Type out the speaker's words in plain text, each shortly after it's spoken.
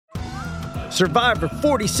Survivor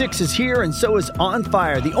 46 is here, and so is On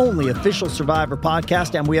Fire, the only official Survivor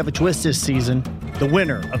podcast, and we have a twist this season. The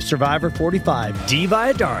winner of Survivor 45, Dee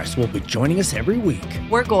Valladares, will be joining us every week.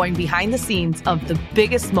 We're going behind the scenes of the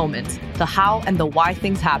biggest moments, the how and the why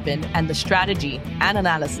things happen, and the strategy and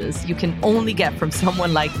analysis you can only get from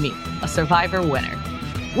someone like me, a Survivor winner.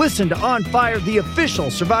 Listen to On Fire, the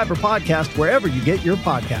official Survivor podcast, wherever you get your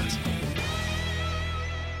podcasts.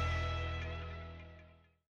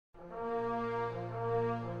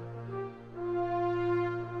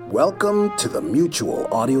 Welcome to the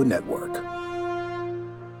Mutual Audio Network.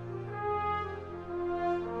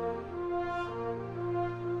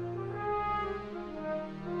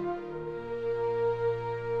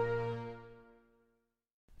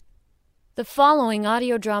 The following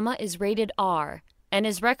audio drama is rated R and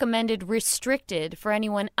is recommended restricted for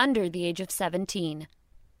anyone under the age of 17.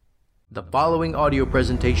 The following audio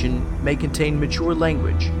presentation may contain mature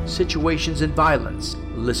language, situations, and violence.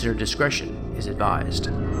 Listener discretion is advised.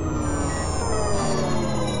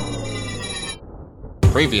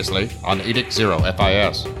 Previously on Edict 0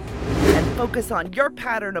 FIS. And focus on your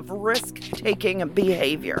pattern of risk-taking and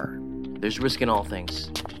behavior. There's risk in all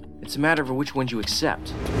things. It's a matter of which ones you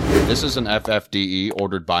accept. This is an FFDE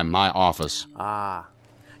ordered by my office. Ah,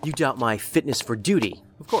 you doubt my fitness for duty,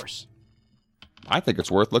 of course. I think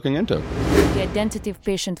it's worth looking into. The identity of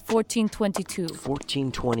patient 1422.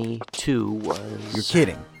 1422 was... You're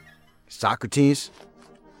kidding. Socrates?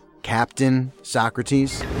 Captain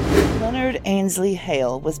Socrates? Leonard Ainsley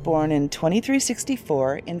Hale was born in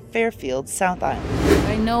 2364 in Fairfield, South Island.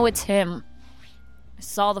 I know it's him. I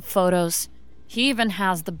saw the photos. He even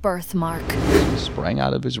has the birthmark. He sprang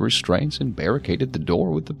out of his restraints and barricaded the door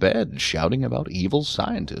with the bed, shouting about evil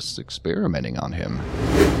scientists experimenting on him.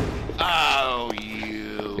 Oh,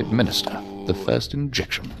 you... Administer the first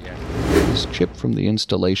injection. His chip from the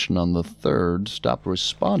installation on the 3rd stopped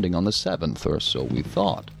responding on the 7th, or so we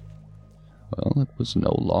thought. Well, it was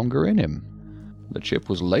no longer in him. The chip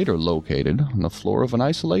was later located on the floor of an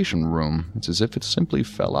isolation room. It's as if it simply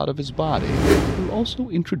fell out of his body. We'll also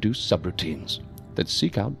introduce subroutines that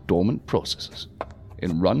seek out dormant processes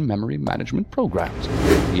and run memory management programs.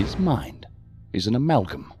 His mind is an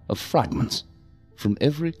amalgam of fragments from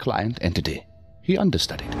every client entity he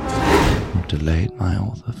understudied. I've delayed my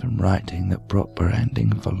author from writing the proper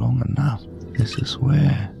ending for long enough. This is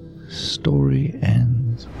where the story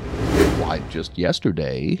ends. Why, just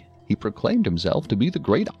yesterday, he proclaimed himself to be the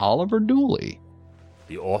great Oliver Dooley.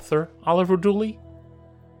 The author, Oliver Dooley?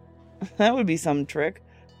 That would be some trick.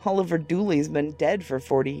 Oliver Dooley's been dead for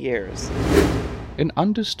 40 years. An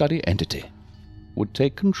understudy entity would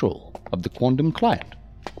take control of the quantum client.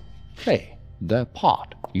 Play their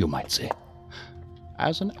part, you might say,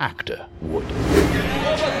 as an actor would.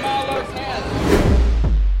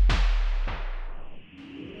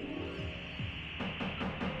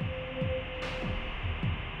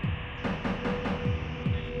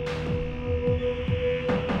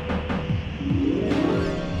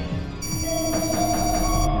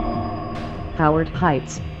 Howard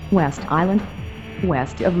Heights, West Island,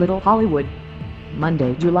 west of Little Hollywood.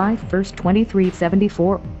 Monday, July 1st,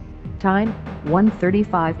 2374. Time,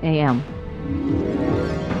 1:35 a.m.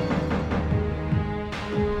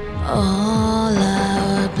 All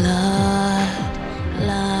our blood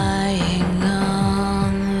lying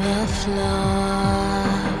on the floor.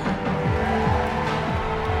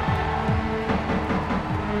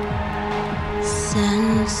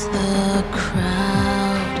 Sense the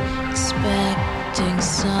crowd expecting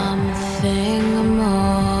something more.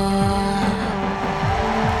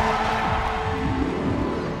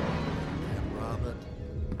 Robert,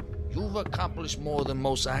 you've accomplished more than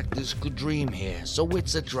most actors could dream here, so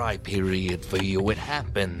it's a dry period for you. It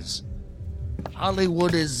happens.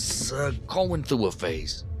 Hollywood is going through a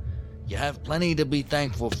phase. You have plenty to be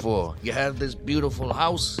thankful for. You have this beautiful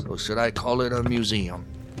house, or should I call it a museum?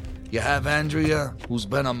 You have Andrea, who's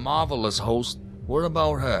been a marvelous host. What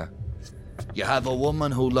about her? You have a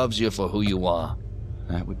woman who loves you for who you are.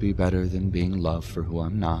 That would be better than being loved for who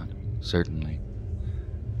I'm not, certainly.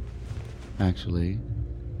 Actually,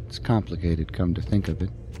 it's complicated, come to think of it.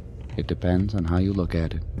 It depends on how you look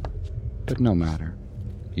at it. But no matter.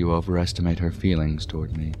 You overestimate her feelings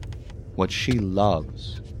toward me. What she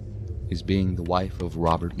loves is being the wife of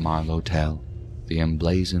Robert Marlowe Tell, the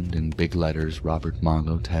emblazoned in big letters Robert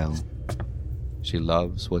Marlowe Tell. She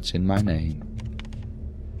loves what's in my name.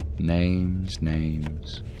 Names,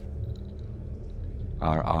 names.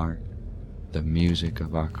 Our art, the music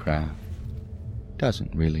of our craft,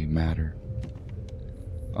 doesn't really matter.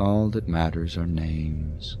 All that matters are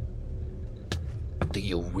names. Do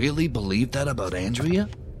you really believe that about Andrea?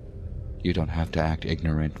 You don't have to act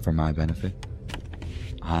ignorant for my benefit.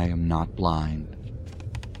 I am not blind.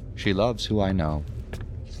 She loves who I know,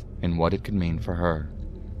 and what it could mean for her.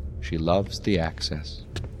 She loves the access.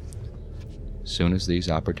 Soon as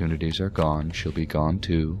these opportunities are gone, she'll be gone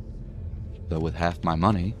too, though with half my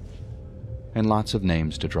money, and lots of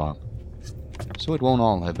names to drop. So it won't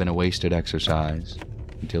all have been a wasted exercise,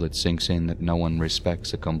 until it sinks in that no one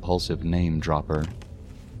respects a compulsive name dropper.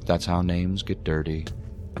 That's how names get dirty.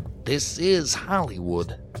 This is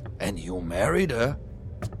Hollywood, and you married her.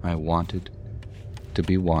 I wanted to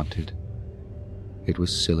be wanted. It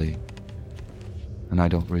was silly, and I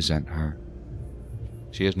don't resent her.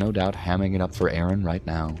 She is no doubt hamming it up for Aaron right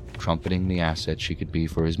now, trumpeting the asset she could be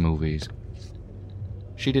for his movies.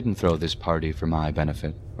 She didn't throw this party for my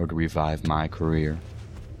benefit or to revive my career.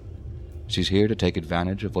 She's here to take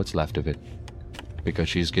advantage of what's left of it, because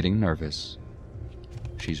she's getting nervous.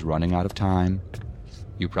 She's running out of time.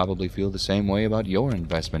 You probably feel the same way about your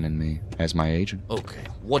investment in me as my agent. Okay,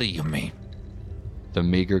 what do you mean? The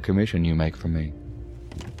meager commission you make from me.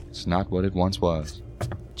 It's not what it once was.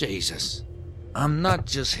 Jesus. I'm not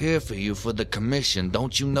just here for you for the commission,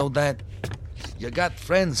 don't you know that? You got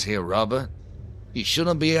friends here, Robert. You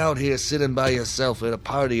shouldn't be out here sitting by yourself at a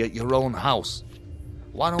party at your own house.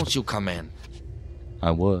 Why don't you come in?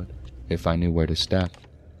 I would, if I knew where to step.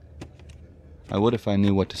 I would if I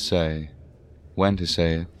knew what to say, when to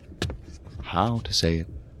say it, how to say it,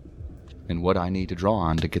 and what I need to draw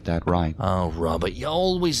on to get that right. Oh, Robert, you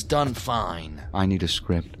always done fine. I need a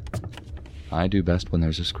script. I do best when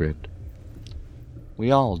there's a script.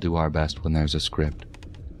 We all do our best when there's a script.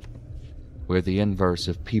 We're the inverse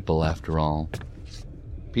of people, after all.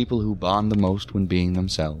 People who bond the most when being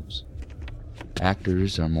themselves.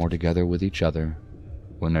 Actors are more together with each other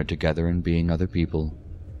when they're together and being other people.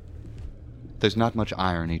 There's not much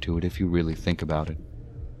irony to it if you really think about it.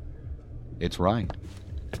 It's right.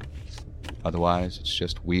 Otherwise, it's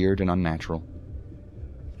just weird and unnatural.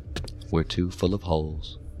 We're too full of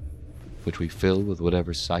holes, which we fill with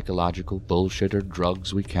whatever psychological bullshit or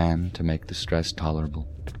drugs we can to make the stress tolerable.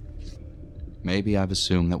 Maybe I've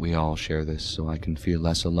assumed that we all share this so I can feel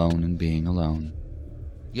less alone in being alone.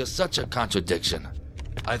 You're such a contradiction.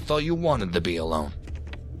 I thought you wanted to be alone.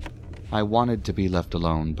 I wanted to be left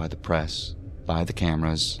alone by the press, by the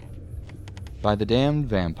cameras, by the damned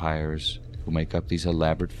vampires who make up these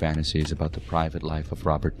elaborate fantasies about the private life of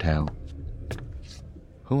Robert Tell.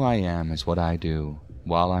 Who I am is what I do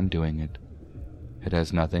while I'm doing it. It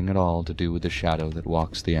has nothing at all to do with the shadow that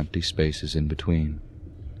walks the empty spaces in between.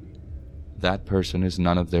 That person is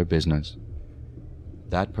none of their business.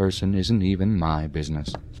 That person isn't even my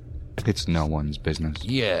business. It's no one's business.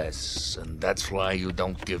 Yes, and that's why you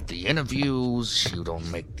don't give the interviews, you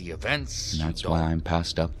don't make the events. And that's why I'm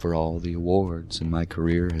passed up for all the awards and my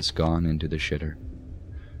career has gone into the shitter.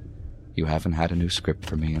 You haven't had a new script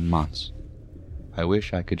for me in months. I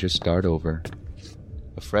wish I could just start over.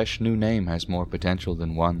 A fresh new name has more potential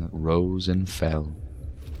than one that rose and fell.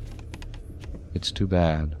 It's too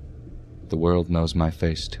bad. The world knows my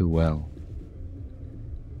face too well.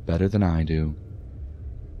 Better than I do.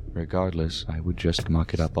 Regardless, I would just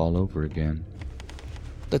muck it up all over again.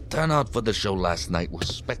 The turnout for the show last night was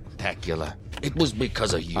spectacular. It was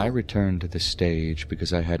because of you. I returned to the stage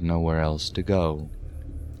because I had nowhere else to go.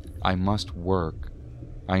 I must work.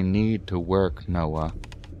 I need to work, Noah.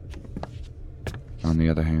 On the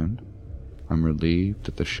other hand, I'm relieved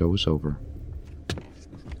that the show's over.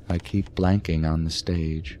 I keep blanking on the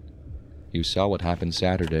stage. You saw what happened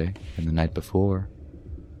Saturday and the night before.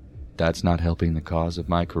 That's not helping the cause of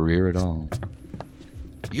my career at all.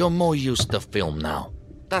 You're more used to film now.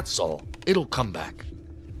 That's all. It'll come back.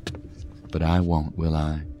 But I won't, will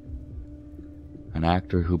I? An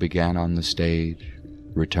actor who began on the stage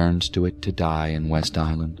returns to it to die in West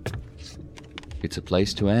Island. It's a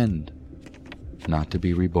place to end, not to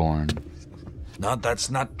be reborn. No, that's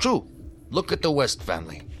not true. Look at the West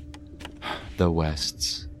family. The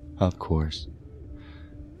Wests, of course.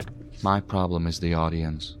 My problem is the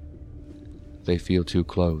audience. They feel too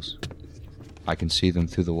close. I can see them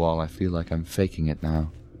through the wall. I feel like I'm faking it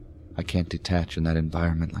now. I can't detach in that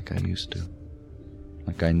environment like I used to.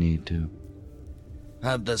 Like I need to.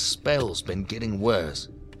 Have the spells been getting worse?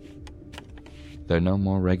 They're no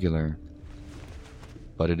more regular.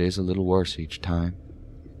 But it is a little worse each time.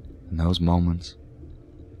 In those moments,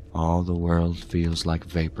 all the world feels like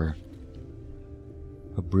vapor.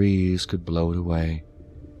 A breeze could blow it away.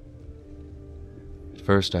 At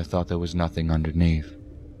first I thought there was nothing underneath.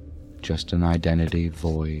 Just an identity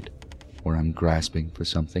void, where I'm grasping for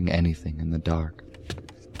something, anything in the dark.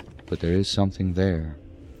 But there is something there.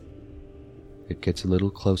 It gets a little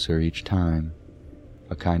closer each time.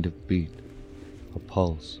 A kind of beat, a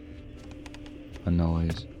pulse, a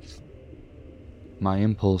noise. My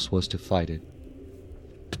impulse was to fight it.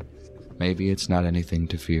 Maybe it's not anything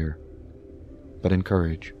to fear, but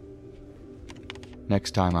encourage.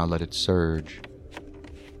 Next time I'll let it surge.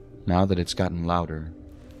 Now that it's gotten louder,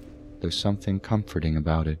 there's something comforting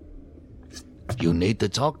about it. You need to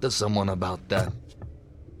talk to someone about that.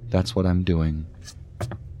 That's what I'm doing.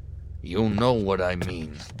 You know what I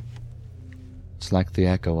mean. It's like the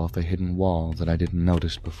echo off a hidden wall that I didn't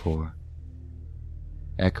notice before.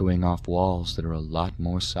 Echoing off walls that are a lot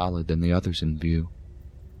more solid than the others in view.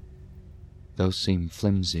 Those seem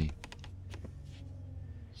flimsy.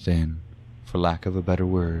 Thin, for lack of a better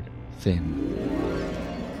word, thin.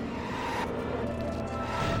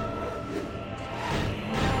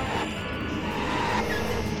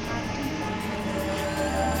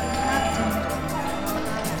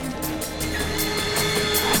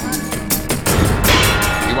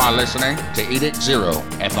 You are listening to Edict 0,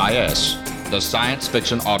 FIS, the science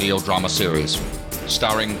fiction audio drama series,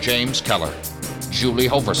 starring James Keller, Julie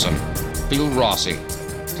Hoverson, Phil Rossi,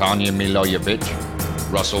 Tanya Milojevic,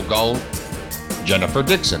 Russell Gold, Jennifer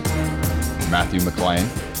Dixon, Matthew McLean,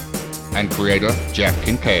 and creator Jeff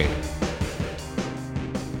Kincaid.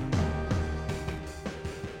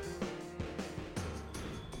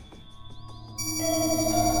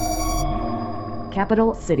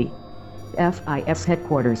 Capital City. FIS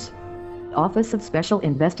Headquarters. Office of Special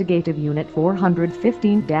Investigative Unit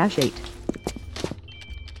 415-8.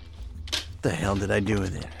 The hell did I do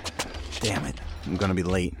with it? Damn it. I'm gonna be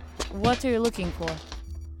late. What are you looking for?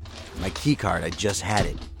 My keycard, I just had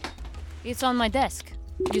it. It's on my desk.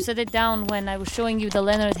 You set it down when I was showing you the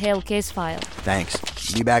Leonard Hale case file.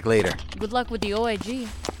 Thanks. Be back later. Good luck with the OIG.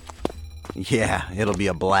 Yeah, it'll be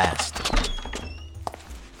a blast.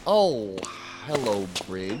 Oh, hello,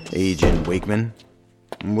 Briggs. Agent Wakeman,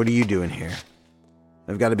 what are you doing here?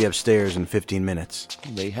 I've got to be upstairs in 15 minutes.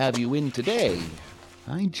 They have you in today.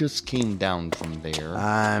 I just came down from there.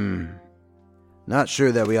 I'm not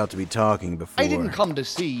sure that we ought to be talking before. I didn't come to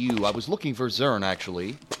see you. I was looking for Zern,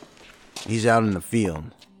 actually. He's out in the field.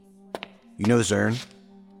 You know Zern?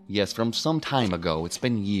 Yes, from some time ago. It's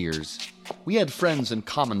been years. We had friends in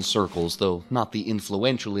common circles, though not the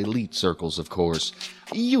influential elite circles, of course.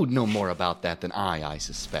 You'd know more about that than I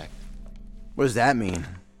suspect. What does that mean?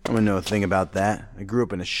 I wouldn't know a thing about that. I grew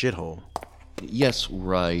up in a shithole. Yes,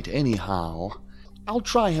 right. Anyhow, I'll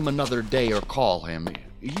try him another day or call him.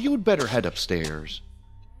 You'd better head upstairs.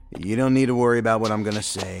 You don't need to worry about what I'm gonna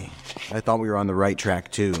say. I thought we were on the right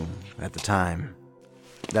track, too, at the time.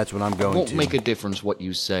 That's what I'm going to. Won't make a difference what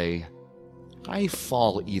you say. I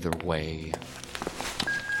fall either way.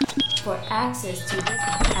 For access to this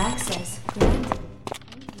access, grant.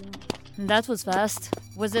 That was fast.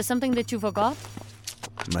 Was there something that you forgot?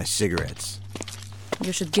 My cigarettes.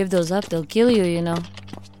 You should give those up. They'll kill you, you know.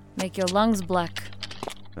 Make your lungs black.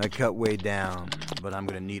 I cut way down, but I'm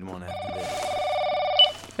gonna need one after this.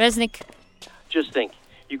 Resnick. Just think.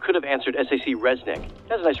 You could have answered SAC Resnick.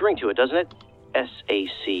 Has a nice ring to it, doesn't it?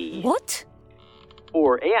 SAC. What?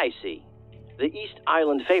 Or AIC. The East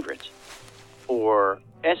Island Favorites. Or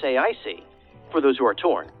SAIC. For those who are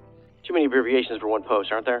torn. Too many abbreviations for one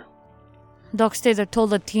post, aren't there? Doc Stater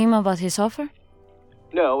told the team about his offer?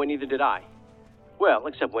 No, and neither did I. Well,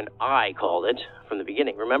 except when I called it from the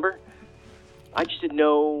beginning, remember? I just didn't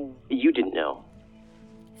know you didn't know.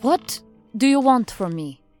 What do you want from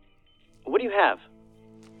me? What do you have?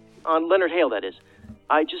 On Leonard Hale, that is.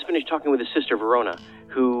 I just finished talking with his sister, Verona,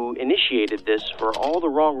 who initiated this for all the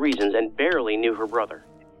wrong reasons and barely knew her brother.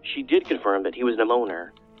 She did confirm that he was an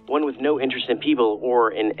emoner, one with no interest in people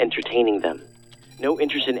or in entertaining them. No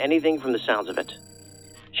interest in anything from the sounds of it.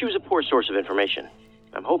 She was a poor source of information.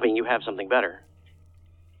 I'm hoping you have something better.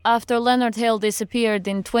 After Leonard Hale disappeared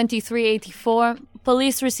in 2384,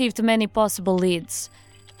 police received many possible leads.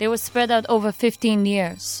 They were spread out over 15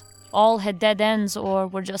 years. All had dead ends or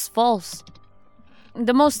were just false.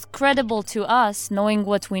 The most credible to us, knowing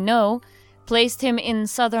what we know, placed him in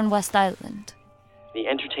southern West Island. The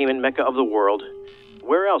entertainment mecca of the world.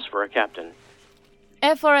 Where else for a captain?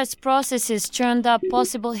 FRS processes churned up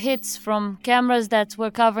possible hits from cameras that were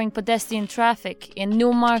covering pedestrian traffic in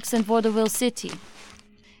Newmarks and Vaudeville City.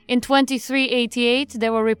 In 2388,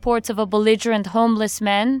 there were reports of a belligerent homeless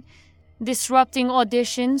man disrupting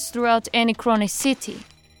auditions throughout Anachrony City.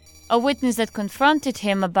 A witness that confronted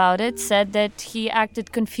him about it said that he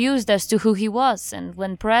acted confused as to who he was, and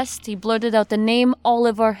when pressed, he blurted out the name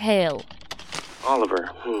Oliver Hale. Oliver.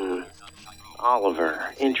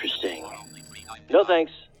 Oliver. Interesting. No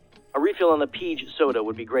thanks. A refill on the Peach soda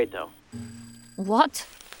would be great, though. What?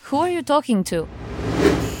 Who are you talking to?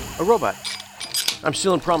 A robot. I'm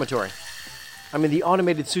still in Promontory. I'm in the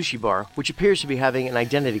automated sushi bar, which appears to be having an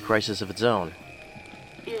identity crisis of its own.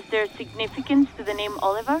 Is there significance to the name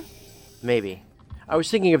Oliver? Maybe. I was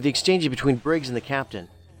thinking of the exchange between Briggs and the captain.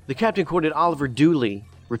 The captain quoted Oliver Dooley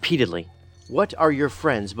repeatedly. What are your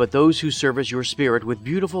friends but those who service your spirit with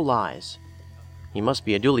beautiful lies? He must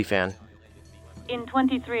be a Dooley fan. In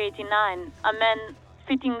 2389, a man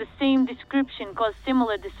fitting the same description caused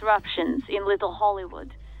similar disruptions in Little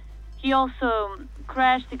Hollywood. He also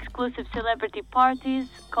crashed exclusive celebrity parties,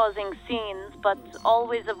 causing scenes, but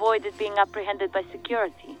always avoided being apprehended by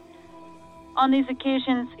security. On these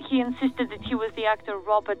occasions, he insisted that he was the actor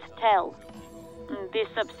Robert Tell. This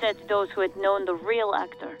upset those who had known the real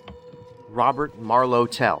actor. Robert Marlowe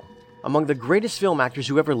Tell. Among the greatest film actors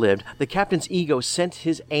who ever lived, the captain's ego sent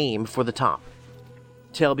his aim for the top.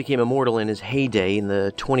 Tell became immortal in his heyday in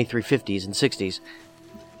the 2350s and 60s.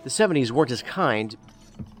 The 70s weren't as kind.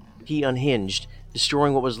 He unhinged,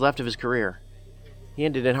 destroying what was left of his career. He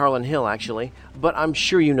ended in Harlan Hill, actually, but I'm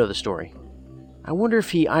sure you know the story. I wonder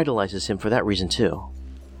if he idolizes him for that reason, too.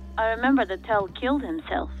 I remember that Tell killed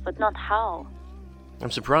himself, but not how.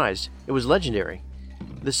 I'm surprised. It was legendary.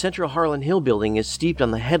 The central Harlan Hill building is steeped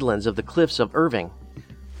on the headlands of the cliffs of Irving.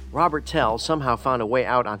 Robert Tell somehow found a way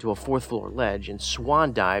out onto a fourth-floor ledge and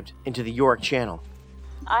swan dived into the York Channel.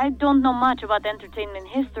 I don't know much about entertainment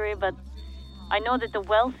history, but I know that the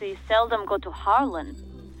wealthy seldom go to Harlan.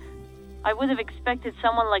 I would have expected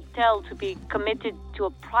someone like Tell to be committed to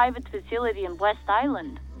a private facility in West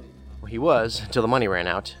Island. Well, he was, till the money ran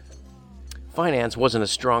out. Finance wasn't a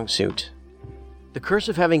strong suit. The curse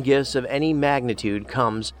of having gifts of any magnitude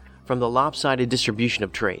comes from the lopsided distribution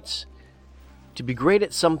of traits. To be great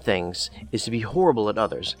at some things is to be horrible at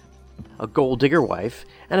others. A gold-digger wife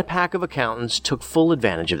and a pack of accountants took full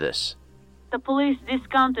advantage of this. The police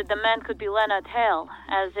discounted the man could be Leonard Hale,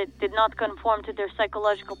 as it did not conform to their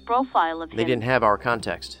psychological profile of him. They didn't have our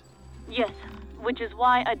context. Yes, which is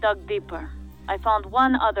why I dug deeper. I found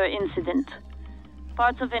one other incident.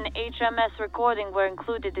 Parts of an HMS recording were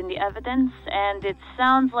included in the evidence, and it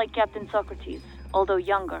sounds like Captain Socrates, although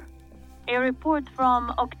younger. A report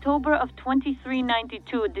from October of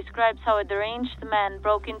 2392 describes how a deranged man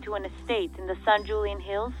broke into an estate in the San Julian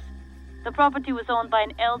Hills. The property was owned by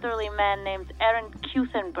an elderly man named Aaron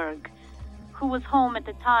Kuthenberg, who was home at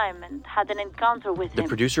the time and had an encounter with him. The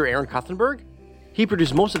producer Aaron Kuthenberg? He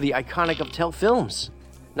produced most of the iconic of Tell films.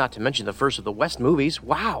 Not to mention the first of the West movies.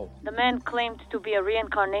 Wow! The man claimed to be a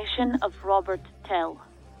reincarnation of Robert Tell.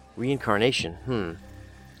 Reincarnation?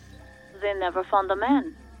 They never found the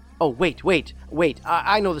man. Oh, wait.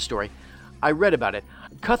 I know the story. I read about it.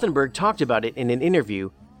 Kuthenberg talked about it in an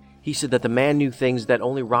interview. He said that the man knew things that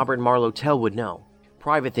only Robert Marlowe Tell would know.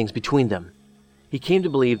 Private things between them. He came to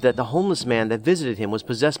believe that the homeless man that visited him was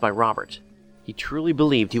possessed by Robert. He truly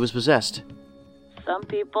believed he was possessed. Some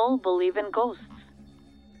people believe in ghosts.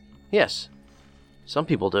 Yes, some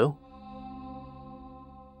people do.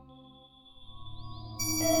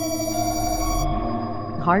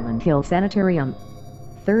 Harlan Hill Sanitarium.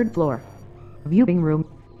 3rd floor. Viewing room.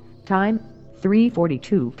 Time,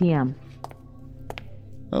 3:42 p.m.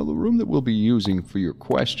 Now, the room that we'll be using for your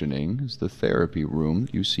questioning is the therapy room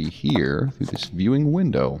that you see here through this viewing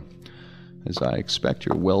window. As I expect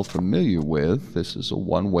you're well familiar with, this is a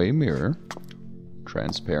one-way mirror.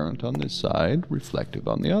 Transparent on this side, reflective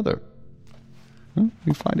on the other.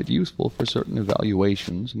 We find it useful for certain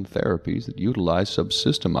evaluations and therapies that utilize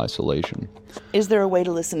subsystem isolation. Is there a way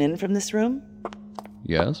to listen in from this room?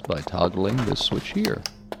 Yes, by toggling this switch here.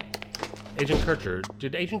 Agent Kircher,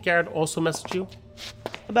 did Agent Garrett also message you?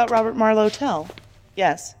 About Robert Marlowe Tell?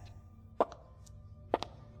 Yes.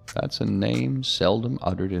 That's a name seldom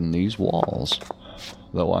uttered in these walls,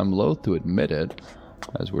 though I'm loath to admit it.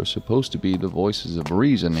 As we're supposed to be the voices of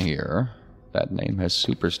reason here, that name has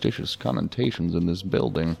superstitious connotations in this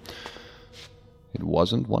building. It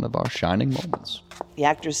wasn't one of our shining moments. The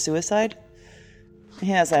actor's suicide?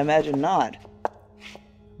 Yes, I imagine not.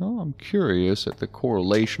 Well, I'm curious at the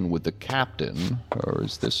correlation with the captain, or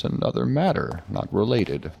is this another matter, not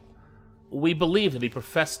related? We believe that he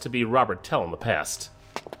professed to be Robert Tell in the past.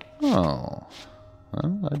 Oh.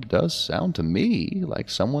 Well, that does sound to me like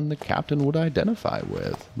someone the captain would identify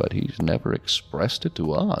with, but he's never expressed it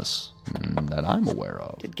to us, that I'm aware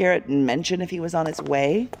of. Did Garrett mention if he was on his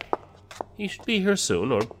way? He should be here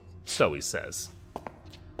soon, or so he says.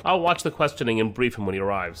 I'll watch the questioning and brief him when he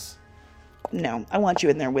arrives. No, I want you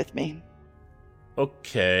in there with me.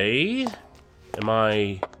 Okay. Am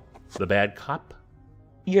I the bad cop?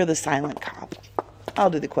 You're the silent cop. I'll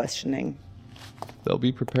do the questioning. They'll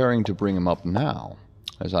be preparing to bring him up now.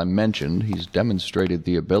 As I mentioned, he's demonstrated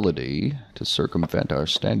the ability to circumvent our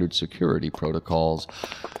standard security protocols.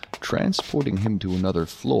 Transporting him to another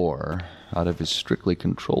floor, out of his strictly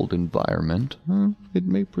controlled environment, it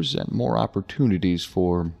may present more opportunities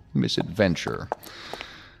for misadventure.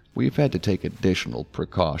 We've had to take additional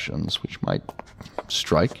precautions, which might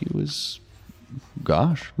strike you as,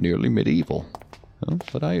 nearly medieval.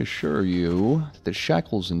 But I assure you that the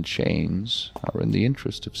shackles and chains are in the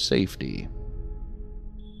interest of safety.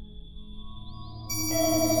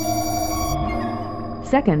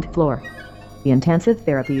 Second floor. The Intensive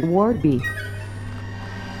Therapy Ward B.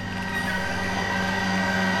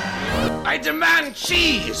 I demand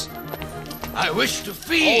cheese! I wish to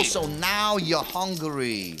feed! Oh, so now you're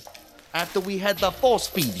hungry. After we had the force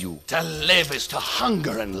feed you. To live is to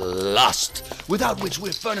hunger and lust, without which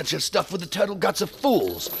we're furniture stuffed with the turtle guts of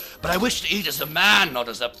fools. But I wish to eat as a man, not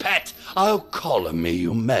as a pet. Oh, collar me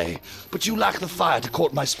you may, but you lack the fire to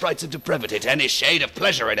court my sprites of depravity to any shade of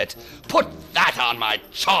pleasure in it. Put that on my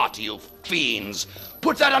chart, you fiends!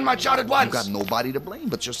 Put that on my chart at once! You got nobody to blame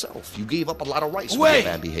but yourself. You gave up a lot of rights Away! with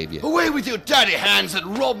your bad behavior. Away with your dirty hands that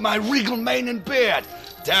rob my regal mane and beard!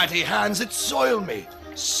 Dirty hands that soil me!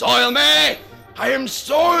 Soil me! I am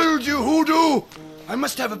soiled, you hoodoo! I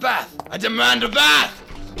must have a bath. I demand a bath!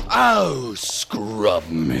 Oh, scrub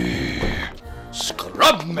me.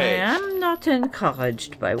 Scrub me! I am not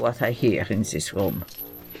encouraged by what I hear in this room.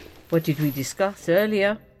 What did we discuss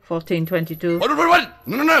earlier? 1422? What?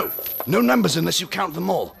 No. No numbers unless you count them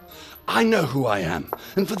all. I know who I am,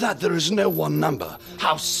 and for that there is no one number.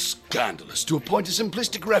 How scandalous to appoint a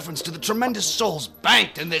simplistic reference to the tremendous souls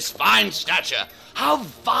banked in this fine stature. How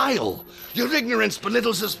vile! Your ignorance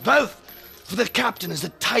belittles us both. For the captain is a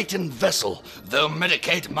Titan vessel, though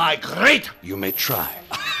medicate my great, you may try.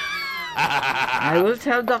 I will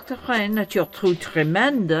tell Dr. Crane that you're too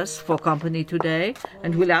tremendous for company today,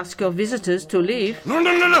 and will ask your visitors to leave. No,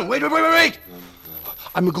 wait!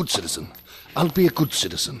 I'm a good citizen. I'll be a good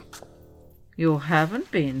citizen. You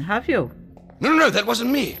haven't been, have you? No, that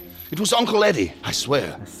wasn't me. It was Uncle Eddie, I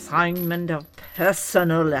swear. Assignment of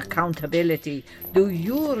personal accountability. Do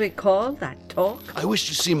you recall that talk? I wish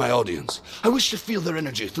to see my audience. I wish to feel their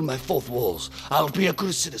energy through my fourth walls. I'll be a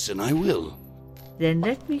good citizen, I will. Then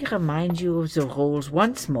let me remind you of the rules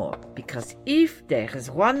once more, because if there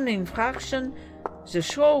is one infraction, the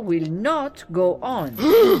show will not go on.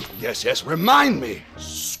 Yes, remind me.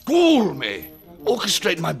 School me.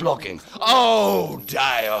 Orchestrate my blocking. Oh,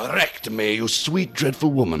 direct me, you sweet,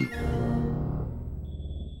 dreadful woman.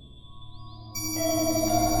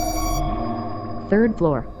 Third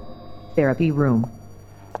floor. Therapy room.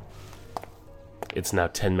 It's now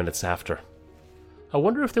 10 minutes after. I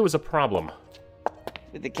wonder if there was a problem.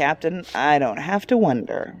 With the captain, I don't have to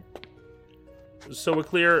wonder. So we're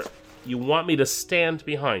clear, you want me to stand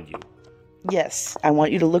behind you? Yes, I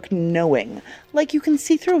want you to look knowing, like you can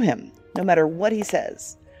see through him, no matter what he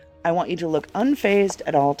says. I want you to look unfazed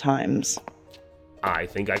at all times. I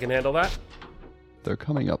think I can handle that. They're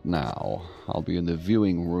coming up now. I'll be in the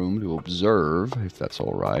viewing room to observe, if that's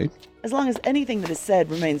all right. As long as anything that is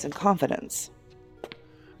said remains in confidence.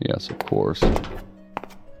 Yes, of course.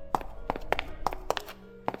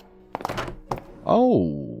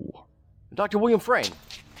 Oh! Dr. William Frayne.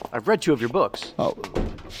 I've read 2 of your books. Oh,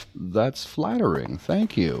 that's flattering.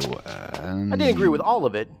 Thank you. I didn't agree with all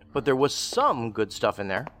of it, but there was some good stuff in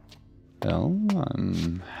there. Well,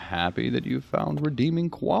 I'm happy that you found redeeming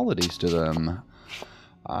qualities to them.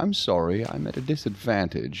 I'm sorry, I'm at a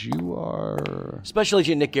disadvantage. You are... Special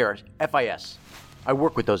Agent Nick Garrett, FIS. I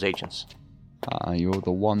work with those agents. You're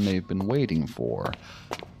the one they've been waiting for.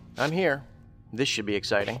 I'm here. This should be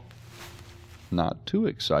exciting. Not too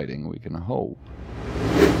exciting, we can hope.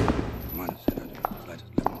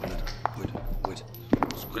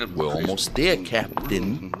 We're almost there,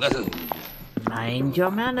 Captain. Mind your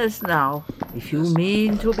manners now, if you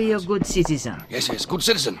mean to be a good citizen. Yes, good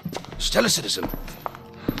citizen. Stellar citizen.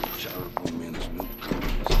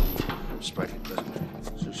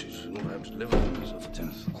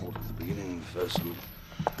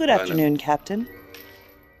 Good afternoon, Captain.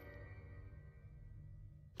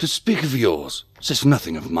 To speak of yours says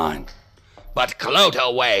nothing of mine. But gloat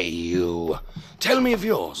away, you. Tell me of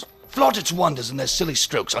yours. Flaunt its wonders and their silly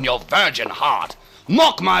strokes on your virgin heart.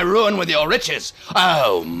 Mock my ruin with your riches.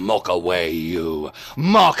 Oh, mock away, you.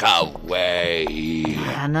 Mock away.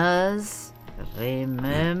 Manners,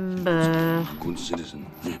 remember. Good citizen.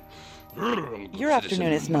 Your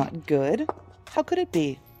afternoon is not good. How could it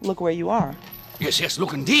be? Look where you are. Yes,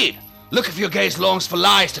 look indeed. Look if your gaze longs for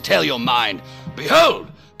lies to tell your mind. Behold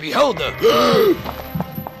the...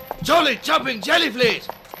 Jolly chopping jellyfleas!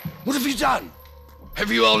 What have you done?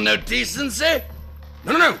 Have you all no decency?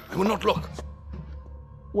 No, I will not look.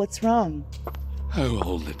 What's wrong? Oh,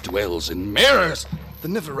 all that dwells in mirrors, the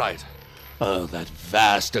Neverite. Oh, that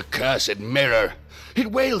vast, accursed mirror.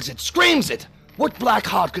 It wails it, screams it. What black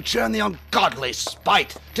heart could churn the ungodly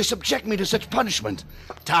spite to subject me to such punishment?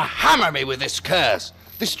 To hammer me with this curse,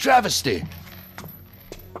 this travesty?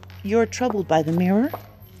 You're troubled by the mirror?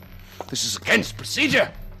 This is against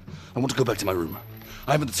procedure. I want to go back to my room.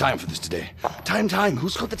 I haven't the time for this today. Time.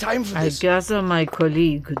 Who's got the time for this? I gather my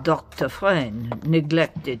colleague, Dr. Friend,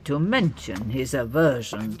 neglected to mention his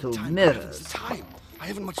aversion to mirrors. I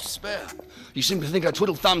haven't much to spare. You seem to think I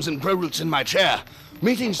twiddle thumbs and grow roots in my chair.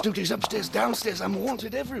 Meetings, duties, upstairs, downstairs. I'm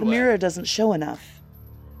wanted everywhere. The mirror doesn't show enough.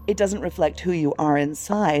 It doesn't reflect who you are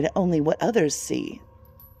inside, only what others see.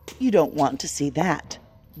 You don't want to see that.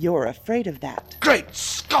 You're afraid of that. Great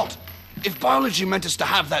Scott! If biology meant us to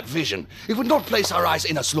have that vision, it would not place our eyes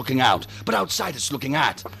in us looking out, but outside us looking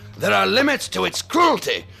at. There are limits to its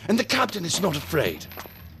cruelty, and the captain is not afraid.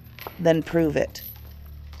 Then prove it.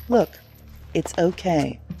 Look, it's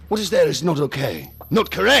okay. What is there is not okay.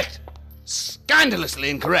 Not correct.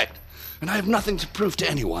 Scandalously incorrect. And I have nothing to prove to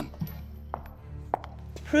anyone.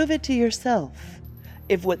 Prove it to yourself.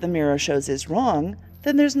 If what the mirror shows is wrong,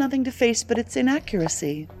 then there's nothing to face but its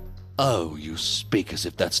inaccuracy. Oh, you speak as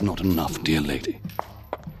if that's not enough, dear lady.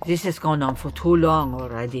 This has gone on for too long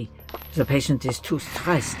already. The patient is too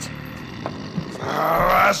stressed.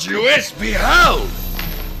 As you wish, behold!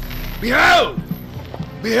 Behold!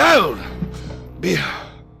 Behold!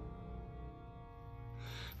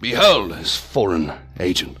 Behold his foreign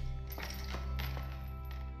agent.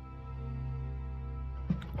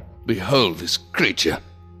 Behold this creature,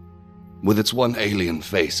 with its one alien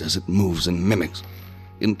face as it moves and mimics,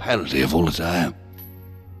 in parody of all that I am.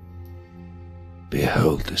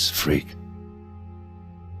 Behold this freak.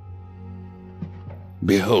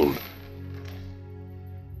 Behold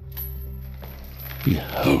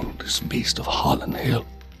this beast of Holland Hill.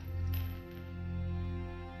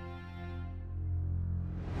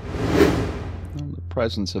 The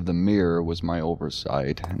presence of the mirror was my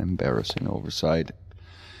oversight, an embarrassing oversight.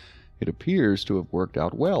 It appears to have worked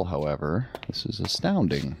out well, however. This is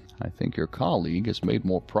astounding. I think your colleague has made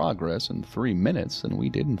more progress in 3 minutes than we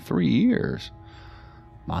did in 3 years.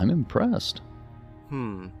 I'm impressed.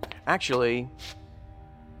 Actually,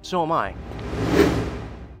 so am I.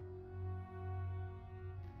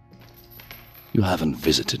 You haven't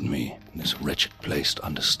visited me in this wretched place to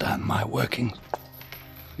understand my workings.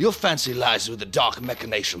 Your fancy lies with the dark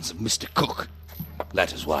machinations of Mr. Cook.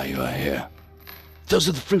 That is why you are here. Those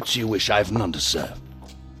are the fruits you wish I have none to serve.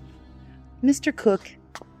 Mr. Cook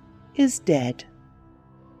is dead.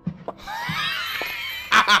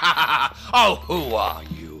 Oh, who are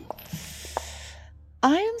you?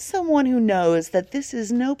 I am someone who knows that this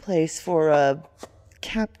is no place for a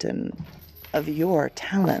captain of your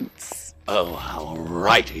talents. Oh, how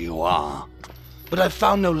right you are. But I've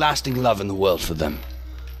found no lasting love in the world for them.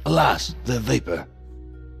 Alas, they're vapor.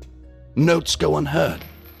 Notes go unheard.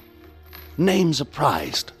 Names are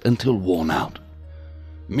prized until worn out.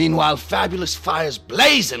 Meanwhile, fabulous fires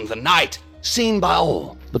blaze in the night, seen by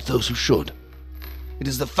all but those who should. It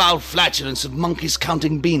is the foul flatulence of monkeys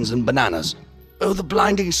counting beans and bananas. Oh, the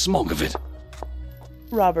blinding smog of it.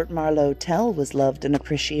 Robert Marlowe Tell was loved and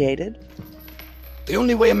appreciated. The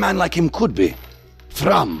only way a man like him could be.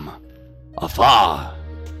 From afar.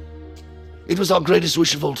 It was our greatest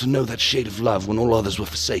wish of all to know that shade of love when all others were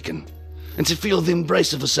forsaken, and to feel the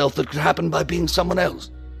embrace of a self that could happen by being someone else.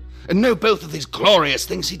 And know both of these glorious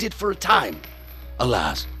things he did for a time.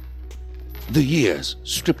 Alas, the years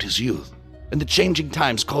stripped his youth, and the changing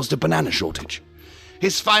times caused a banana shortage.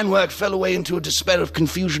 His fine work fell away into a despair of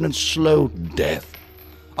confusion and slow death.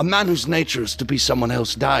 A man whose nature is to be someone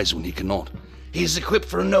else dies when he cannot. He is equipped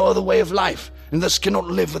for no other way of life, and thus cannot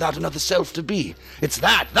live without another self to be. It's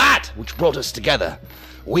that which brought us together.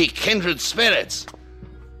 We kindred spirits.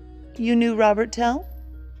 You knew Robert Tell?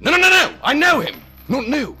 No! I know him. Not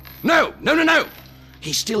knew. No.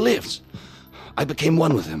 He still lives. I became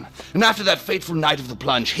one with him, and after that fateful night of the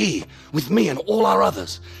plunge, he, with me and all our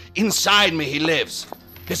others, inside me he lives.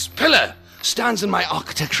 His pillar stands in my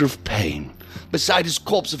architecture of pain, beside his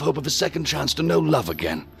corpse of hope of a second chance to know love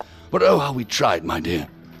again. But oh, how we tried, my dear.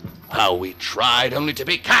 How we tried, only to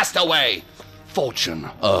be cast away. Fortune,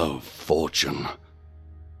 oh, fortune.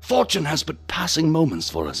 Fortune has but passing moments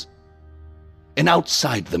for us. And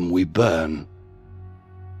outside them we burn.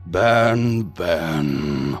 Burn.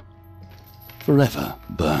 Forever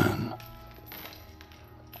burn.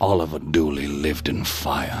 Oliver Dooley lived in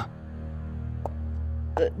fire.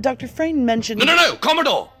 Dr. Frayne mentioned... No,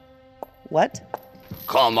 Commodore! What?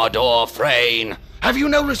 Commodore Frayne! Have you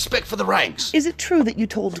no respect for the ranks? Is it true that you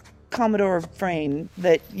told Commodore Frayne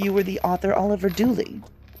that you were the author Oliver Dooley?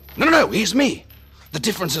 No, he's me. The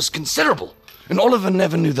difference is considerable, and Oliver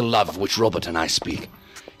never knew the love of which Robert and I speak.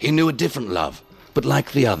 He knew a different love, but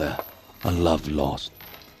like the other, a love lost.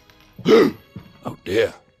 Oh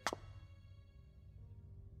dear.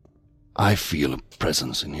 I feel a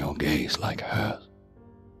presence in your gaze like hers.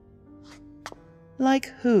 Like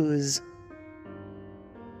whose?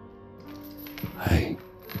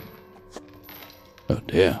 Oh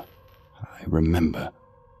dear. I remember.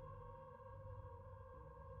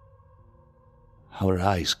 How her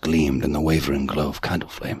eyes gleamed in the wavering glow of candle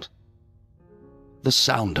flames. The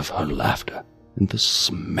sound of her laughter and the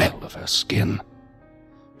smell of her skin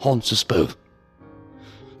haunts us both.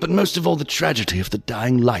 But most of all, the tragedy of the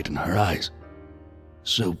dying light in her eyes.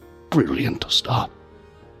 So brilliant to start.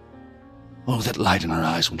 Oh, that light in her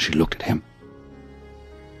eyes when she looked at him.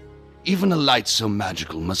 Even a light so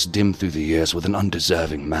magical must dim through the years with an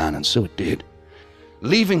undeserving man, and so it did,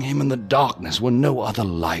 leaving him in the darkness where no other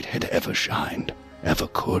light had ever shined, ever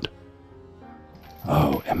could.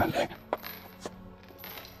 Oh, Emily.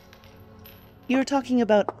 You're talking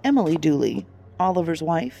about Emily Dooley, Oliver's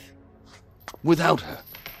wife? Without her,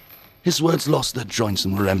 his words lost their joints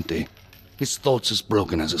and were empty, his thoughts as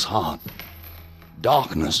broken as his heart.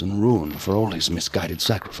 Darkness and ruin for all his misguided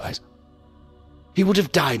sacrifice. He would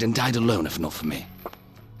have died and died alone if not for me.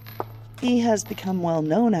 He has become well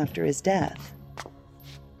known after his death.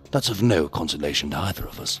 That's of no consolation to either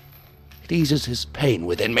of us. It eases his pain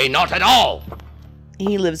within me, not at all!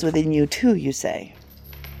 He lives within you too, you say?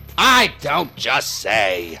 I don't just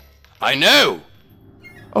say. I know!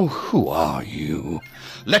 Oh, who are you?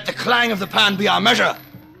 Let the clang of the pan be our measure!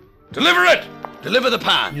 Deliver it! Deliver the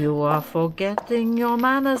pan! You are forgetting your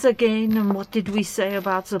manners again, and what did we say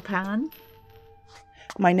about the pan?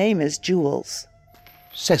 My name is Jules.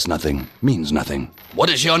 Says nothing, means nothing. What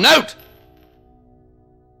is your note?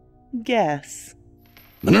 Guess.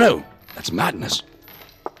 No, that's madness.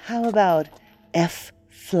 How about F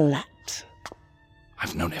flat?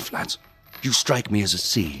 I've known F flats. You strike me as a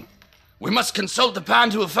C. We must consult the pan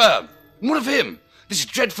to affirm. What of him? This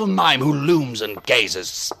dreadful mime who looms and gazes.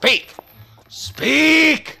 Speak!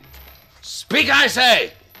 Speak! Speak, I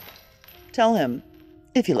say! Tell him,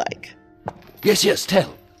 if you like. Yes,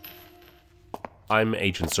 tell. I'm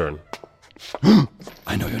Agent Cern.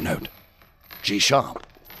 I know your note. G sharp.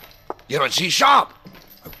 You're a G sharp!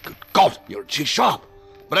 Oh, good God, you're a G sharp!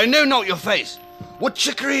 But I know not your face. What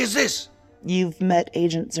trickery is this? You've met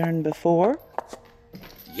Agent Zern before?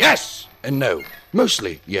 Yes and no.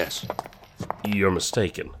 Mostly, yes. You're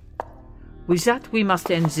mistaken. With that, we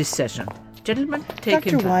must end this session. Gentlemen, take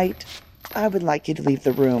him Dr. White, I would like you to leave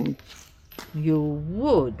the room. You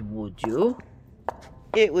would you?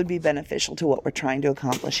 It would be beneficial to what we're trying to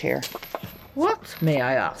accomplish here. What, may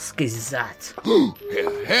I ask, is that?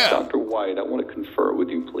 Here. Dr. White, I want to confer with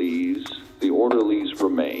you, please. The orderlies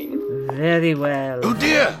remain. Very well. Oh,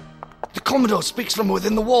 dear! The Commodore speaks from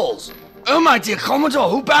within the walls. Oh, my dear Commodore,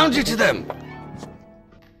 who bound you to them?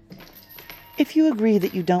 If you agree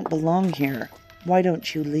that you don't belong here, why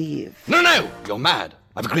don't you leave? No! You're mad.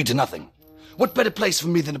 I've agreed to nothing. What better place for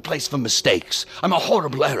me than a place for mistakes? I'm a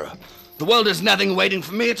horrible error. The world has nothing waiting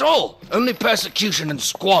for me at all. Only persecution and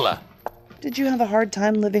squalor. Did you have a hard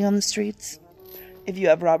time living on the streets? If you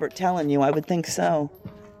have Robert telling you, I would think so.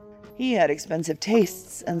 He had expensive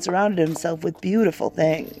tastes and surrounded himself with beautiful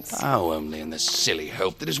things. Oh, only in the silly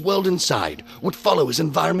hope that his world inside would follow his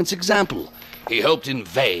environment's example. He hoped in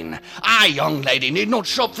vain. I, young lady, need not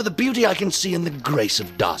shop for the beauty I can see in the grace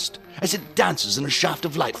of dust, as it dances in a shaft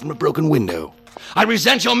of light from a broken window. I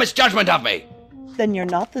resent your misjudgment of me. Then you're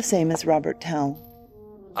not the same as Robert Tell.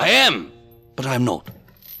 I am, but I am not.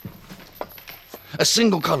 A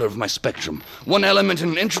single color of my spectrum, one element in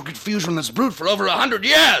an intricate fusion that's brewed for over 100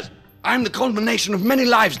 years. I'm the culmination of many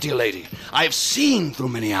lives, dear lady. I have seen through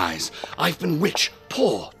many eyes. I've been rich,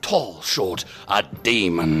 poor, tall, short, a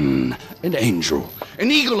demon, an angel,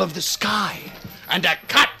 an eagle of the sky, and a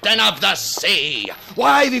captain of the sea.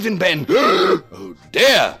 Why, I've even been... oh,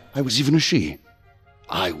 dear, I was even a she.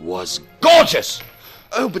 I was gorgeous.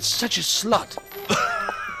 Oh, but such a slut.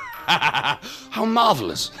 How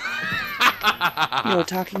marvelous. You're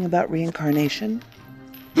talking about reincarnation?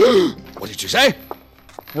 What did you say?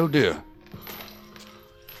 Oh, dear.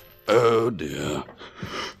 Oh, dear.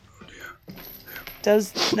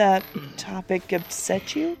 Does that topic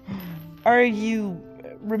upset you? Are you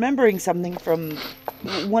remembering something from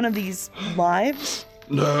one of these lives?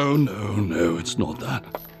 No, it's not that.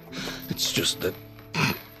 It's just that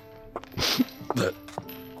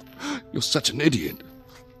You're such an idiot.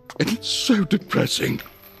 And it's so depressing.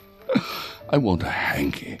 I want a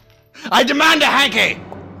hanky. I demand a hanky!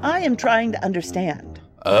 I am trying to understand.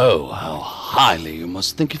 Oh, how highly you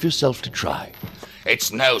must think of yourself to try.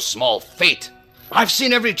 It's no small feat. I've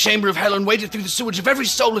seen every chamber of hell and waded through the sewage of every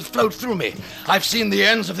soul that flowed through me. I've seen the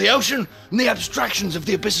ends of the ocean and the abstractions of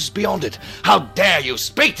the abysses beyond it. How dare you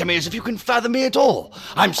speak to me as if you can fathom me at all?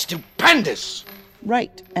 I'm stupendous.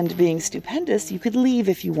 Right, and being stupendous, you could leave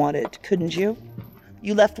if you wanted, couldn't you?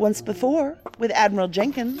 You left once before, with Admiral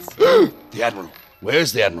Jenkins. The Admiral.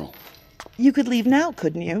 Where's the Admiral? You could leave now,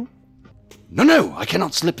 couldn't you? No, I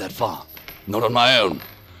cannot slip that far. Not on my own.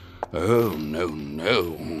 Oh,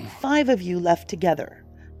 no. 5 of you left together.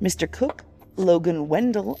 Mr. Cook, Logan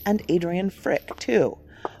Wendell, and Adrian Frick, too.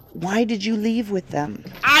 Why did you leave with them?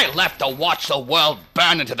 I left to watch the world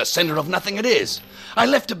burn into the center of nothing it is. I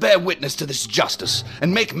left to bear witness to this justice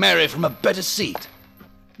and make merry from a better seat.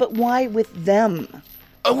 But why with them?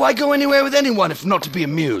 Oh, why go anywhere with anyone if not to be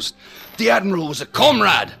amused? The Admiral was a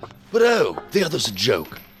comrade. But the other's a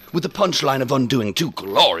joke, with the punchline of undoing too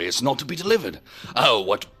glorious not to be delivered. Oh,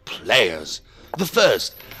 what players! The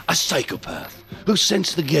first, a psychopath, who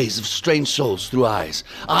sensed the gaze of strange souls through eyes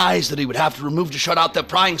that he would have to remove to shut out their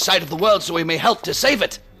prying sight of the world so he may help to save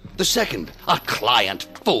it. The second, a client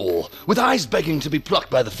fool, with eyes begging to be plucked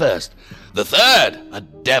by the first. The third, a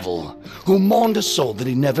devil, who mourned a soul that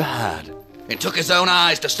he never had. It took his own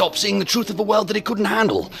eyes to stop seeing the truth of a world that he couldn't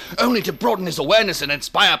handle, only to broaden his awareness and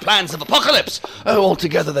inspire plans of apocalypse. Oh,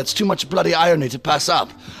 altogether, that's too much bloody irony to pass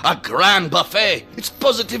up. A grand buffet. It's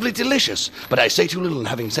positively delicious. But I say too little and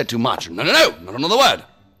having said too much. No, not another word.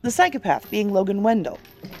 The psychopath being Logan Wendell.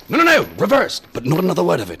 No, reversed, but not another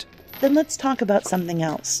word of it. Then let's talk about something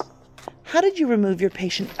else. How did you remove your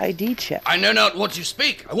patient ID chip? I know not what you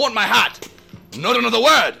speak. I want my hat. Not another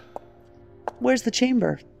word. Where's the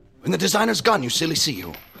chamber? In the designer's gun, you silly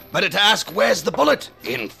seal. Better to ask, where's the bullet?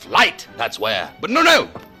 In flight, that's where. But no.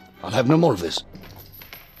 I'll have no more of this.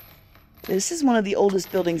 This is one of the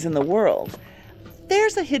oldest buildings in the world.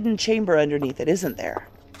 There's a hidden chamber underneath it, isn't there?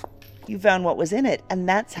 You found what was in it, and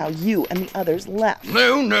that's how you and the others left.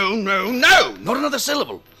 No. Not another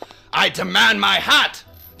syllable. I demand my hat.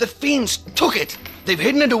 The fiends took it. They've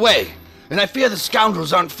hidden it away. And I fear the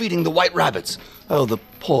scoundrels aren't feeding the white rabbits. Oh, the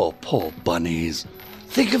poor bunnies.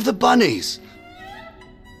 Think of the bunnies.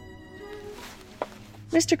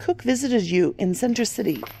 Mr. Cook visited you in Center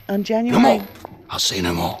City on January... No more. I'll say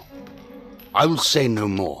no more. I will say no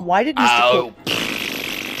more. Why did Mr. Cook...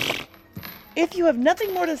 If you have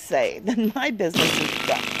nothing more to say, then my business is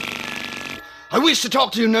done. I wish to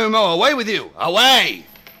talk to you no more. Away with you. Away!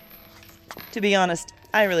 To be honest,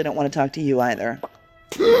 I really don't want to talk to you either.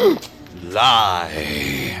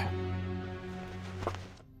 Lie.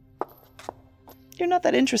 You're not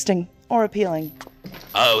that interesting or appealing.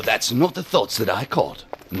 Oh, that's not the thoughts that I caught.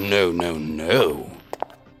 No.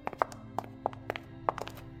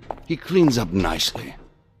 He cleans up nicely.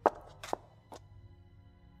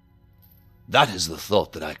 That is the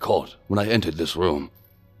thought that I caught when I entered this room.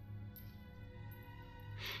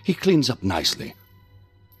 He cleans up nicely.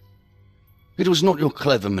 It was not your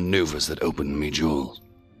clever maneuvers that opened me jewels.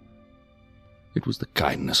 It was the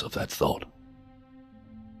kindness of that thought.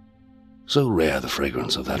 So rare the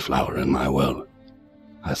fragrance of that flower in my world,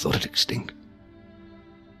 I thought it extinct.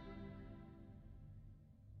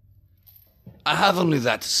 I have only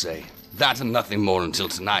that to say, that and nothing more until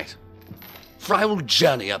tonight. For I will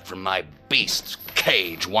journey up from my beast's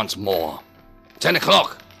cage once more. 10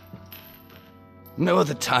 o'clock. No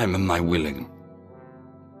other time am I willing.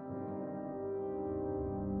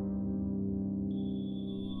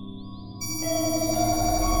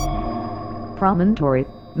 Promontory,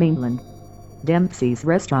 Mainland. Dempsey's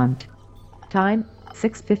Restaurant. Time,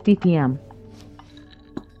 6:50 p.m.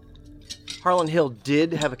 Harlan Hill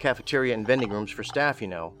did have a cafeteria and vending rooms for staff, you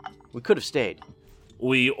know. We could have stayed.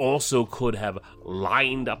 We also could have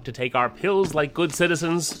lined up to take our pills like good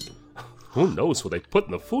citizens. Who knows what they put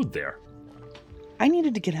in the food there? I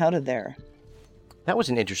needed to get out of there. That was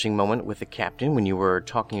an interesting moment with the captain when you were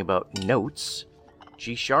talking about notes.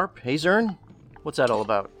 G-sharp, Hazern? What's that all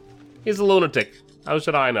about? He's a lunatic. How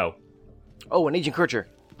should I know? Oh, and Agent Kircher,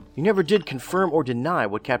 you never did confirm or deny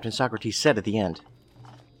what Captain Socrates said at the end.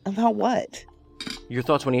 About what? Your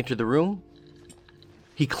thoughts when he entered the room?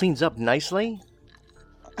 He cleans up nicely?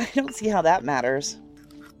 I don't see how that matters.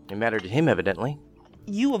 It mattered to him, evidently.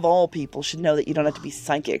 You, of all people, should know that you don't have to be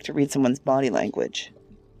psychic to read someone's body language.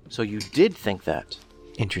 So you did think that.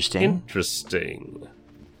 Interesting. Interesting.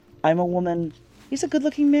 I'm a woman. He's a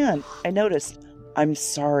good-looking man. I noticed. I'm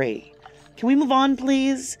sorry. Can we move on,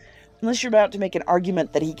 please? Unless you're about to make an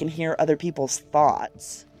argument that he can hear other people's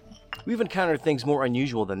thoughts. We've encountered things more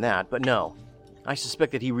unusual than that, but no. I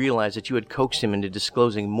suspect that he realized that you had coaxed him into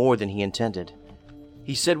disclosing more than he intended.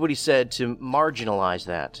 He said what he said to marginalize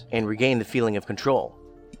that and regain the feeling of control.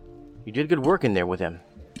 You did good work in there with him.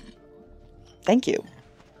 Thank you.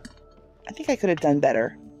 I think I could have done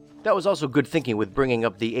better. That was also good thinking with bringing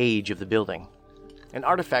up the age of the building. An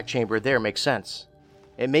artifact chamber there makes sense.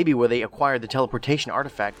 It may be where they acquired the teleportation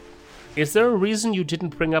artifact. Is there a reason you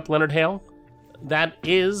didn't bring up Leonard Hale? That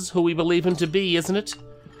is who we believe him to be, isn't it?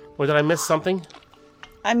 Or did I miss something?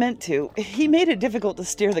 I meant to. He made it difficult to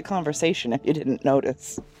steer the conversation if you didn't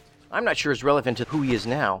notice. I'm not sure it's relevant to who he is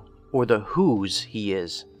now, or the whose he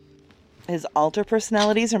is. His alter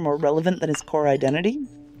personalities are more relevant than his core identity?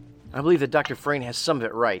 I believe that Dr. Frayne has some of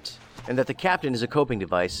it right, and that the captain is a coping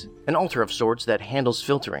device, an alter of sorts that handles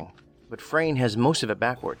filtering. But Frayne has most of it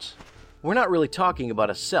backwards. We're not really talking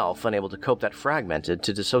about a self unable to cope that fragmented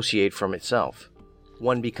to dissociate from itself.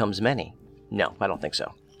 One becomes many. No, I don't think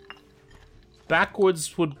so.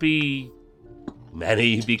 Backwards would be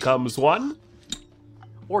many becomes one?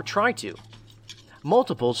 Or try to.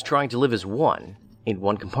 Multiples trying to live as one in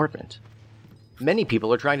one compartment. Many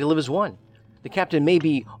people are trying to live as one. The captain may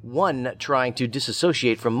be one trying to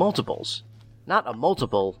disassociate from multiples, not a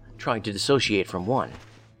multiple trying to dissociate from one.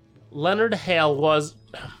 Leonard Hale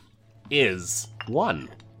is one.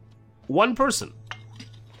 One person.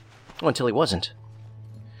 Until he wasn't.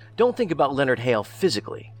 Don't think about Leonard Hale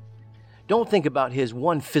physically. Don't think about his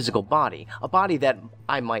one physical body, a body that,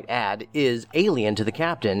 I might add, is alien to the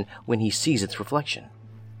captain when he sees its reflection.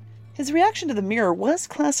 His reaction to the mirror was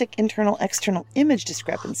classic internal-external image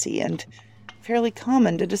discrepancy and fairly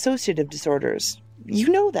common to dissociative disorders. You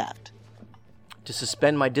know that. To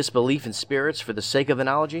suspend my disbelief in spirits for the sake of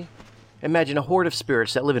analogy? Imagine a horde of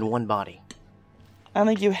spirits that live in one body. I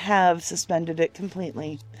think you have suspended it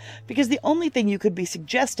completely, because the only thing you could be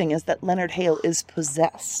suggesting is that Leonard Hale is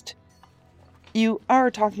possessed. You are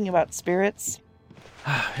talking about spirits?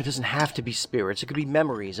 It doesn't have to be spirits. It could be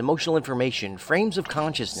memories, emotional information, frames of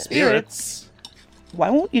consciousness. Spirits? Why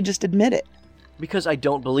won't you just admit it? Because I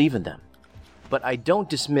don't believe in them. But I don't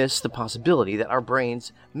dismiss the possibility that our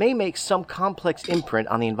brains may make some complex imprint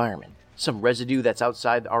on the environment. Some residue that's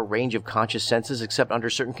outside our range of conscious senses except under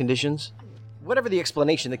certain conditions. Whatever the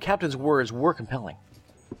explanation, the captain's words were compelling.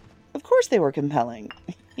 Of course they were compelling.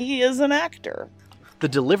 He is an actor. The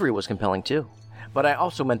delivery was compelling too. But I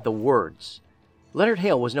also meant the words. Leonard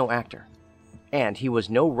Hale was no actor. And he was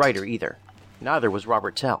no writer either. Neither was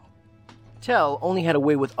Robert Tell. Tell only had a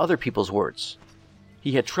way with other people's words.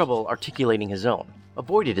 He had trouble articulating his own,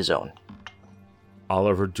 avoided his own.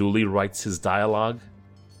 Oliver Dooley writes his dialogue?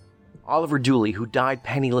 Oliver Dooley, who died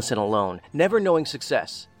penniless and alone, never knowing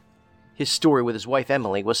success. His story with his wife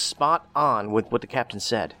Emily was spot on with what the captain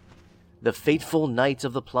said. The fateful night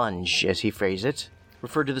of the plunge, as he phrased it,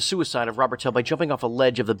 referred to the suicide of Robert Tell by jumping off a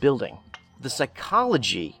ledge of the building. The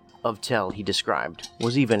psychology of Tell, he described,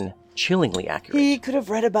 was even chillingly accurate. He could have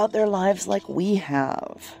read about their lives like we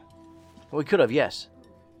have. Well, he could have, yes.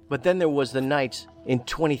 But then there was the night in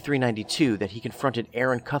 2392 that he confronted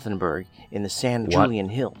Aaron Cuthenberg in the San Julian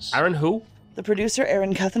Hills. Aaron who? The producer,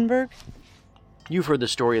 Aaron Cuthenberg? You've heard the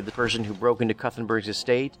story of the person who broke into Cuthenberg's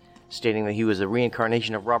estate, stating that he was a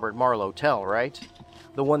reincarnation of Robert Marlowe Tell, right?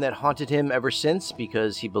 The one that haunted him ever since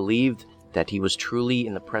because he believed that he was truly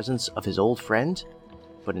in the presence of his old friend,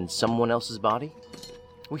 but in someone else's body?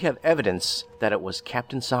 We have evidence that it was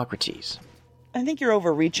Captain Socrates. I think you're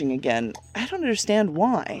overreaching again. I don't understand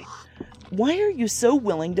why. Why are you so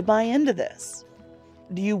willing to buy into this?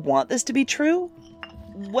 Do you want this to be true?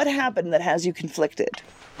 What happened that has you conflicted?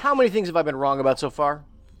 How many things have I been wrong about so far?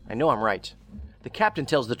 I know I'm right. The captain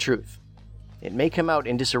tells the truth. It may come out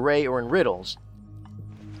in disarray or in riddles.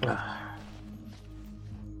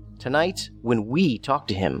 Tonight, when we talk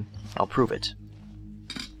to him, I'll prove it.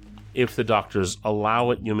 If the doctors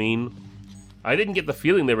allow it, you mean? I didn't get the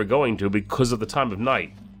feeling they were going to because of the time of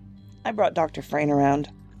night. I brought Dr. Frayne around.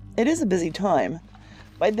 It is a busy time.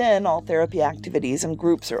 By then, all therapy activities and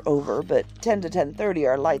groups are over, but 10 to 10:30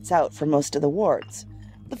 are lights out for most of the wards.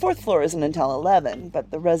 The 4th floor isn't until 11,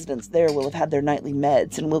 but the residents there will have had their nightly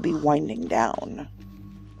meds and will be winding down.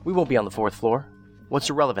 We won't be on the 4th floor. What's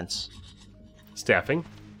the relevance? Staffing.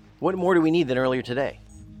 What more do we need than earlier today?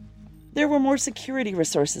 There were more security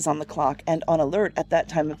resources on the clock and on alert at that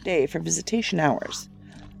time of day for visitation hours.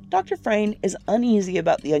 Dr. Frayne is uneasy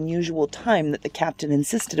about the unusual time that the captain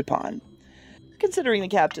insisted upon. Considering the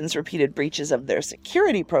captain's repeated breaches of their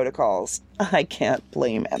security protocols, I can't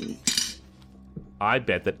blame him. I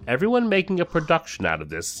bet that everyone making a production out of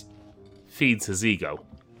this feeds his ego.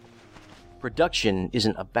 Production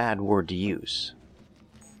isn't a bad word to use.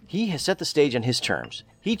 He has set the stage on his terms.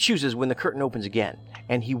 He chooses when the curtain opens again,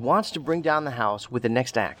 and he wants to bring down the house with the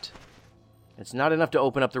next act. It's not enough to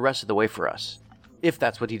open up the rest of the way for us, if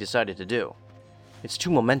that's what he decided to do. It's too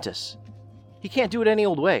momentous. He can't do it any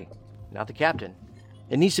old way. Not the captain.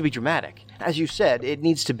 It needs to be dramatic. As you said, it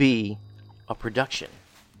needs to be a production.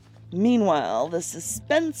 Meanwhile, the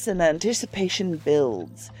suspense and anticipation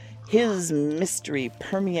builds. His mystery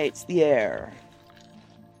permeates the air.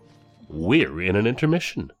 We're in an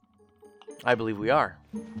intermission. I believe we are.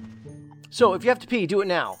 So, if you have to pee, do it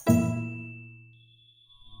now.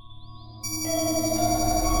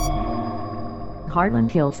 Heartland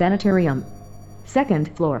Hill Sanitarium.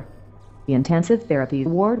 2nd floor. Intensive Therapy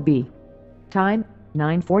Ward B. Time,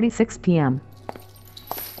 9:46 p.m.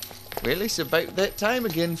 Well, it's about that time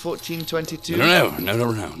again, 1422.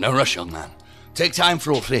 No rush, young man. Take time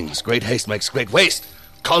for all things. Great haste makes great waste.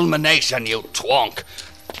 Culmination, you twonk.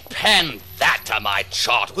 Pen that to my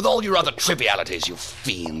chart with all your other trivialities, you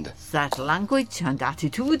fiend. That language and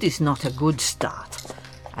attitude is not a good start.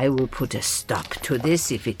 I will put a stop to this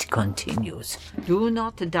if it continues. Do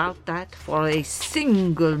not doubt that for a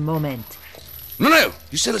single moment. No,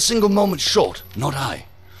 you said a single moment short, not I.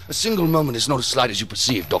 A single moment is not as slight as you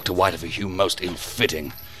perceive, Dr. White of a hue most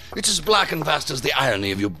ill-fitting. It's as black and vast as the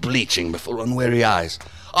irony of your bleaching before unwary eyes.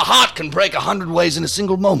 A heart can break 100 ways in a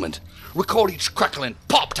single moment. Record each crackle and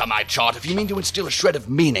pop to my chart if you mean to instill a shred of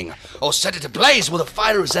meaning, or set it ablaze where the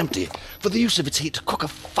fire is empty, for the use of its heat to cook a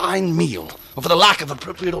fine meal, or for the lack of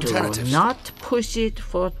appropriate alternatives. Do not push it,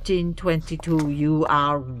 1422. You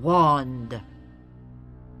are warned.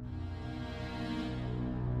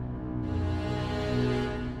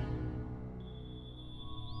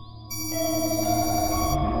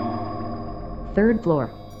 Third floor.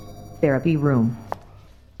 Therapy room.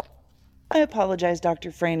 I apologize, Dr.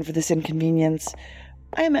 Frayne, for this inconvenience.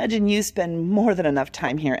 I imagine you spend more than enough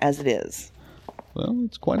time here as it is. Well,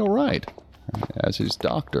 it's quite all right. As his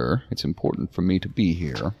doctor, it's important for me to be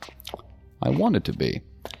here. I want it to be.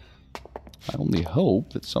 I only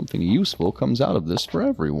hope that something useful comes out of this for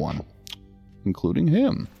everyone, including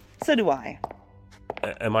him. So do I.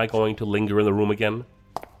 Am I going to linger in the room again?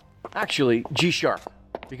 Actually, G-sharp.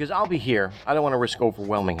 Because I'll be here, I don't want to risk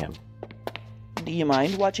overwhelming him. Do you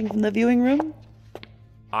mind watching from the viewing room?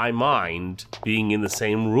 I mind being in the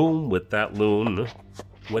same room with that loon.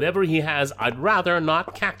 Whatever he has, I'd rather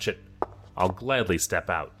not catch it. I'll gladly step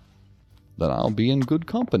out. Then I'll be in good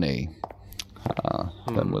company.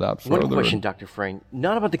 Then without further... One question, Dr. Frayne.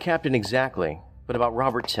 Not about the captain exactly, but about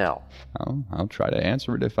Robert Tell. Oh, I'll try to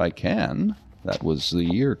answer it if I can. That was the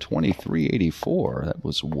year 2384. That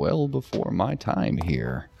was well before my time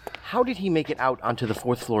here. How did he make it out onto the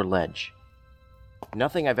 4th floor ledge?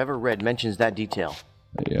 Nothing I've ever read mentions that detail.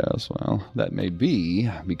 Yes, well, that may be,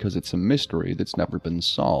 because it's a mystery that's never been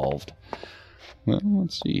solved. Well,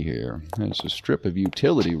 let's see here. There's a strip of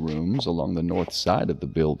utility rooms along the north side of the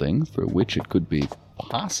building, through which it could be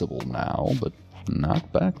possible now, but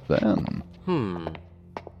not back then.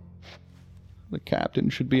 The captain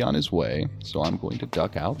should be on his way, so I'm going to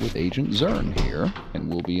duck out with Agent Zern here, and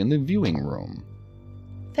we'll be in the viewing room.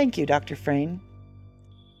 Thank you, Dr. Frayne.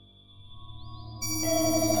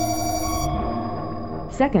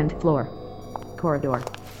 2nd floor. Corridor.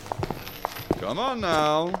 Come on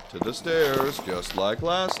now, to the stairs, just like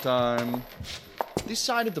last time. This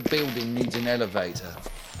side of the building needs an elevator.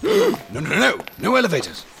 No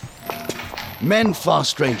elevators. Men far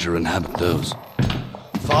stranger inhabit those.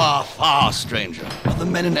 Far, far stranger are the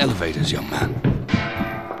men in elevators, young man.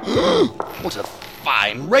 What a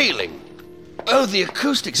fine railing! Oh, the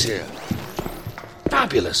acoustics here.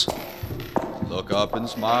 Fabulous. Look up and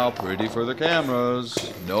smile pretty for the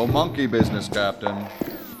cameras. No monkey business, Captain.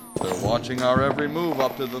 They're watching our every move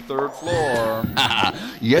up to the 3rd floor.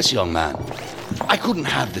 Yes, young man. I couldn't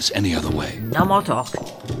have this any other way. No more talk.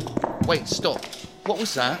 Wait, stop. What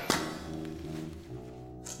was that?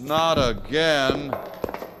 Not again.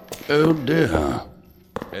 Oh, dear.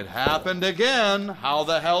 It happened again. How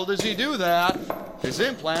the hell does he do that? His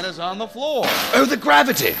implant is on the floor. Oh, the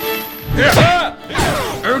gravity.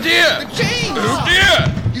 Oh, dear. The chains. Oh,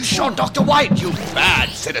 dear. You shot Dr. White, you bad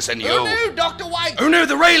citizen, you. Oh, no, Dr. White. Oh, no,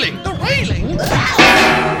 the railing. The railing?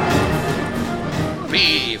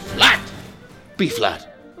 B flat. B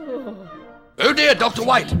flat. Oh, dear, Dr.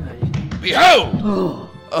 White. Behold.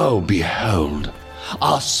 Oh, behold.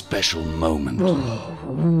 Our special moment.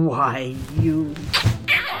 Why, you...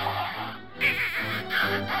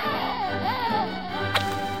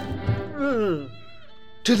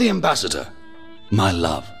 To the ambassador, my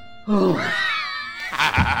love.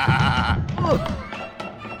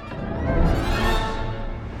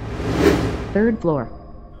 Third floor.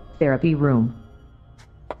 Therapy room.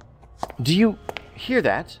 Do you hear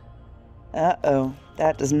that? Uh-oh.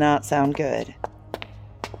 That does not sound good.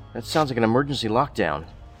 That sounds like an emergency lockdown.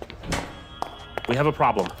 We have a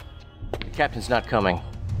problem. The captain's not coming.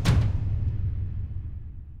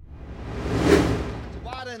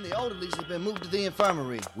 Wada and the orderlies have been moved to the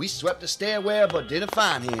infirmary. We swept the stairwell but didn't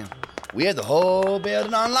find him. We had the whole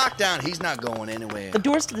building on lockdown. He's not going anywhere. The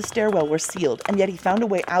doors to the stairwell were sealed, and yet he found a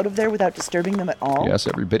way out of there without disturbing them at all? Yes,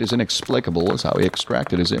 every bit as inexplicable as how he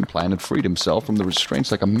extracted his implant and freed himself from the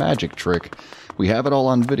restraints like a magic trick. We have it all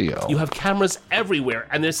on video. You have cameras everywhere,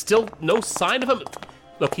 and there's still no sign of him.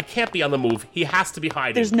 Look, he can't be on the move. He has to be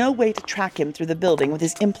hiding. There's no way to track him through the building with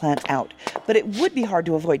his implant out, but it would be hard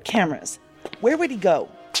to avoid cameras. Where would he go?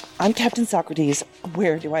 I'm Captain Socrates.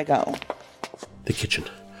 Where do I go? The kitchen.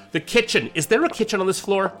 The kitchen! Is there a kitchen on this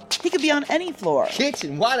floor? He could be on any floor.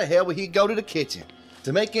 Kitchen? Why the hell would he go to the kitchen?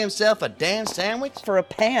 To make himself a damn sandwich? For a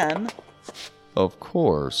pan. Of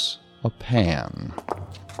course, a pan.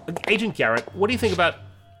 Agent Garrett, what do you think about...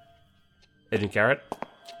 Agent Garrett?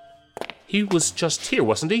 He was just here,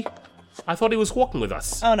 wasn't he? I thought he was walking with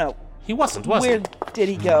us. Oh, no. He wasn't, was he? Where did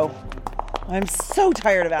he go? I'm so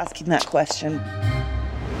tired of asking that question.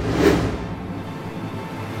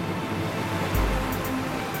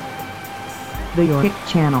 The York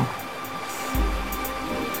Channel.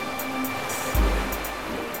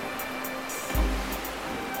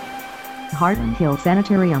 Hartland Hill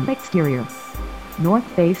Sanitarium exterior. North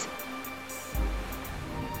face.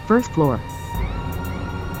 First floor.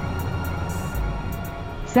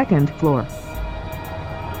 Second floor.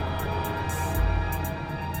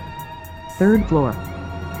 Third floor.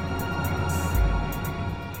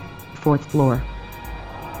 Fourth floor.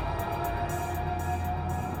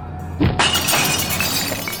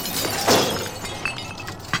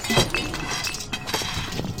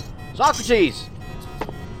 Socrates!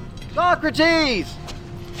 Socrates!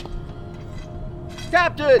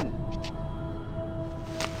 Captain!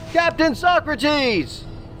 Captain Socrates!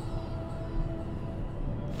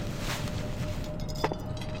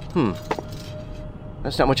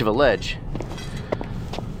 That's not much of a ledge.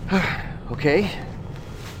 Okay.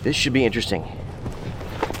 This should be interesting.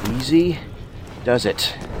 Easy does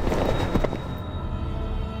it.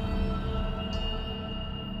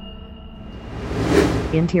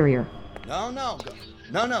 Interior.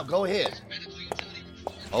 No, go ahead.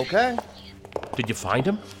 Okay. Did you find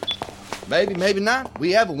him? Maybe not.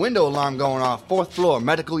 We have a window alarm going off. 4th floor,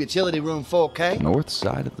 medical utility room 4K. North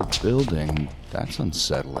side of the building. That's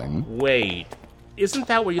unsettling. Wait. Isn't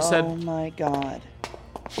that what you said? Oh my god.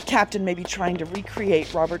 The captain may be trying to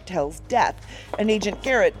recreate Robert Tell's death. And Agent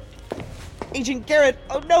Garrett...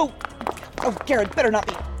 Oh no! Oh, Garrett better not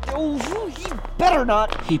be... Oh, he better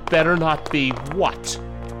not... He better not be what?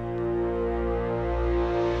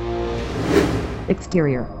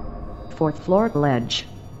 Exterior. 4th floor ledge.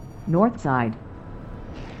 North side.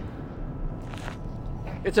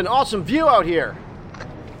 It's an awesome view out here.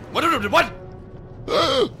 What?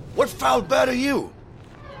 What foul bird are you?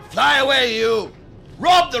 Fly away, you!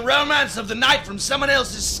 Rob the romance of the night from someone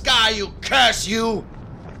else's sky, you curse, you!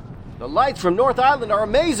 The lights from North Island are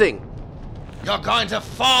amazing. You're going to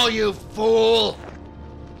fall, you fool!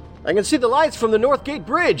 I can see the lights from the North Gate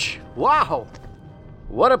Bridge. Wow.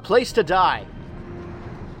 What a place to die.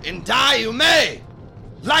 And die you may!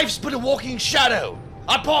 Life's but a walking shadow,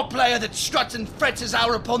 a poor player that struts and frets his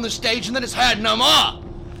hour upon the stage and then is heard no more.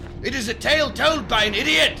 It is a tale told by an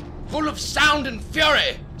idiot, full of sound and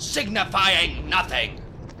fury, signifying nothing.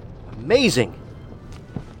 Amazing.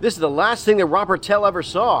 This is the last thing that Robert Tell ever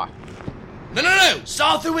saw. No,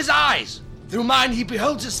 saw through his eyes. Through mine he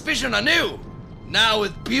beholds his vision anew, now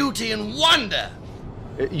with beauty and wonder.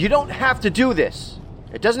 You don't have to do this.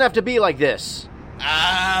 It doesn't have to be like this.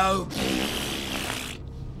 Oh.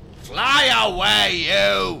 Fly away,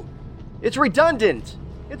 you! It's redundant.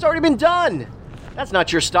 It's already been done. That's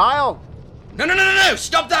not your style. No,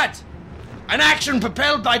 stop that! An action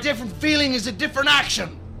propelled by different feeling is a different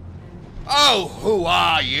action. Oh, who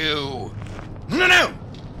are you? No!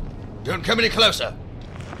 Don't come any closer.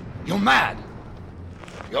 You're mad.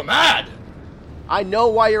 You're mad! I know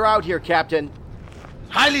why you're out here, Captain.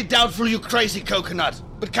 Highly doubtful, you crazy coconut.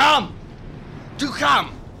 But come! Do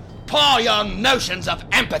come! Pour your notions of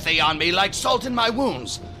empathy on me like salt in my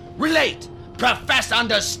wounds. Relate, profess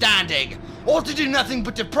understanding, or to do nothing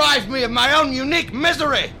but deprive me of my own unique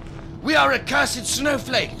misery. We are accursed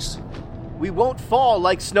snowflakes. We won't fall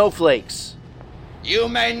like snowflakes. You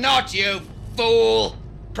may not, you fool.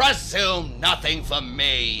 Presume nothing from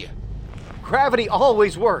me. Gravity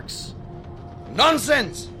always works.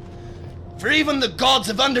 Nonsense! For even the gods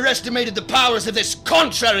have underestimated the powers of this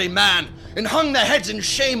contrary man and hung their heads in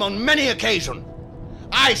shame on many occasion.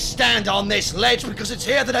 I stand on this ledge because it's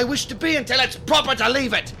here that I wish to be until it's proper to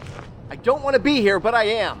leave it. I don't want to be here, but I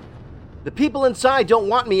am. The people inside don't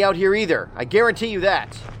want me out here either. I guarantee you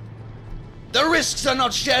that. The risks are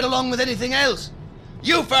not shared along with anything else.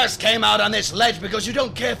 You first came out on this ledge because you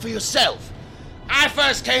don't care for yourself. I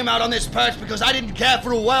first came out on this perch because I didn't care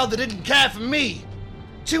for a world that didn't care for me.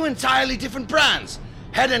 Two entirely different brands,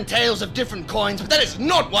 head and tails of different coins, but that is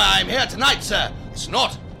not why I'm here tonight, sir. It's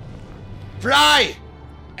not. For I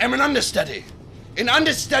am an understudy, an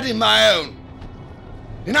understudy my own.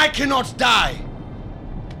 And I cannot die.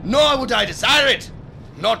 Nor would I desire it.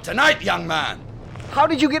 Not tonight, young man. How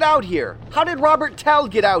did you get out here? How did Robert Tell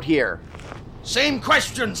get out here? Same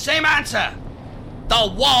question, same answer.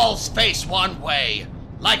 The walls face one way,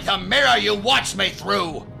 like the mirror you watch me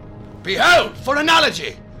through. Behold, for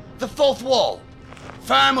analogy, the fourth wall.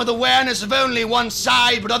 Firm with awareness of only one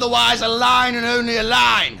side, but otherwise a line and only a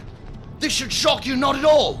line. This should shock you not at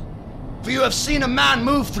all, for you have seen a man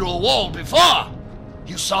move through a wall before.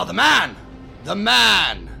 You saw the man. The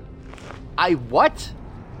man. I what?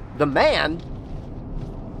 The man?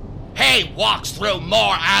 He walks through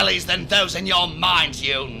more alleys than those in your minds,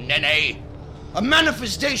 you ninny. A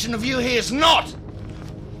manifestation of you he is not.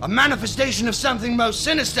 A manifestation of something most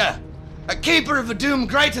sinister. A keeper of a doom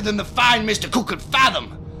greater than the fine Mr. Cook could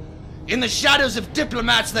fathom. In the shadows of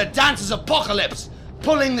diplomats there dances apocalypse,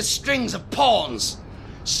 pulling the strings of pawns.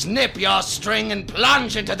 Snip your string and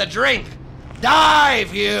plunge into the drink.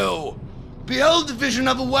 Dive, you! Behold the vision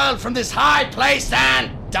of a world from this high place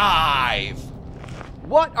and dive!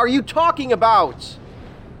 What are you talking about?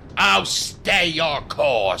 Oh, stay your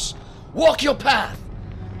course. Walk your path.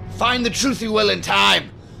 Find the truth you will in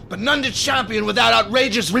time, but none to champion without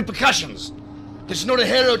outrageous repercussions. There's not a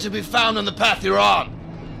hero to be found on the path you're on.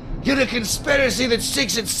 You're a conspiracy that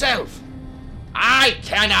seeks itself. I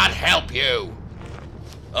cannot help you.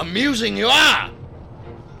 Amusing you are.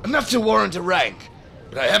 Enough to warrant a rank,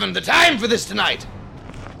 but I haven't the time for this tonight.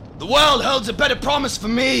 The world holds a better promise for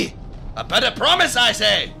me. A better promise, I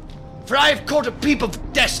say. For I have caught a peep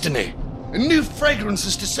of destiny, and new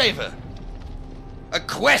fragrances to savor. A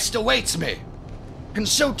quest awaits me, and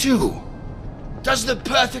so too does the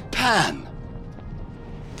perfect Pan.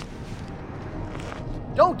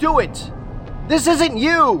 Don't do it! This isn't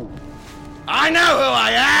you! I know who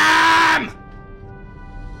I am!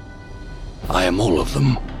 I am all of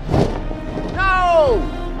them.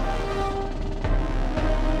 No!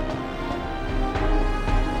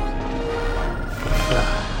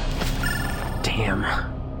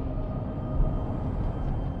 Damn.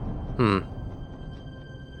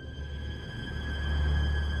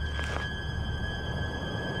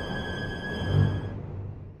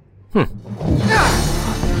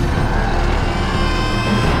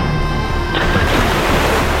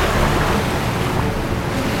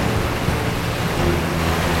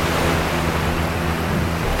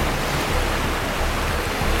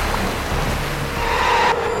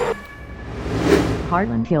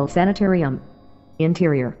 Harlan Hill Sanitarium.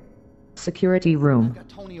 Interior. Security room. Got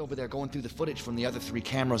Tony over there going through the footage from the other 3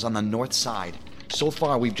 cameras on the north side. So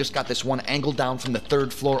far, we've just got this one angled down from the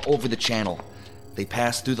 3rd floor over the channel. They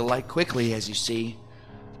pass through the light quickly, as you see.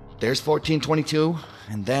 There's 1422,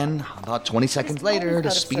 and then about 20 seconds later,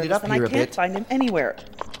 to speed it up here a bit. I can't find him anywhere.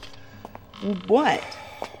 What?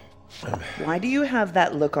 Why do you have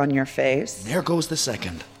that look on your face? There goes the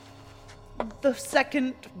second. The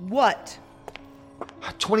second what?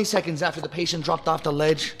 20 seconds after the patient dropped off the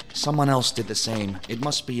ledge, someone else did the same. It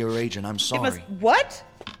must be your agent, I'm sorry. What?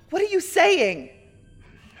 What are you saying?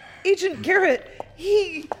 Agent Garrett,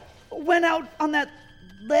 he went out on that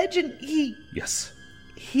ledge and Yes.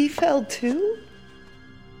 He fell too?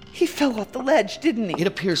 He fell off the ledge, didn't he? It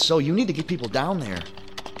appears so. You need to get people down there.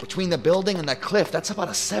 Between the building and that cliff, that's about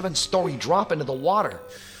a 7-story drop into the water.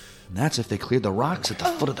 And that's if they cleared the rocks at the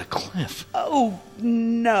foot of the cliff. Oh,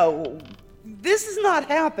 no. This is not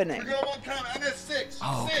happening. NS6.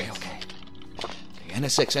 Oh, okay.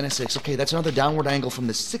 NS6. Okay, that's another downward angle from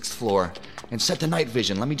the 6th floor. And set to night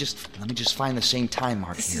vision. Let me just find the same time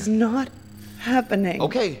mark here. This is not happening.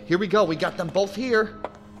 Okay, here we go. We got them both here.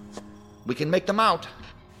 We can make them out.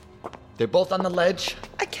 They're both on the ledge.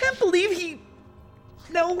 I can't believe he...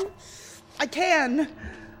 No, I can.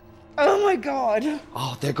 Oh my God.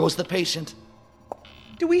 Oh, there goes the patient.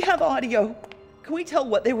 Do we have audio? Can we tell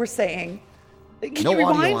what they were saying? Can No you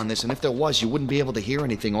rewind? audio on this, and if there was, you wouldn't be able to hear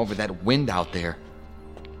anything over that wind out there.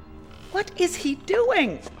 What is he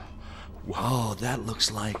doing? Oh, that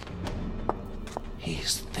looks like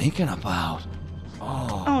he's thinking about.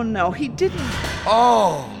 Oh no, he didn't.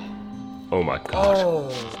 Oh! Oh my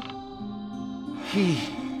god.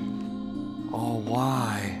 Oh,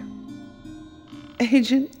 why?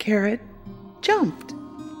 Agent Carrot jumped.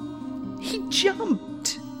 He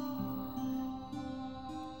jumped.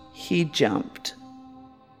 He jumped.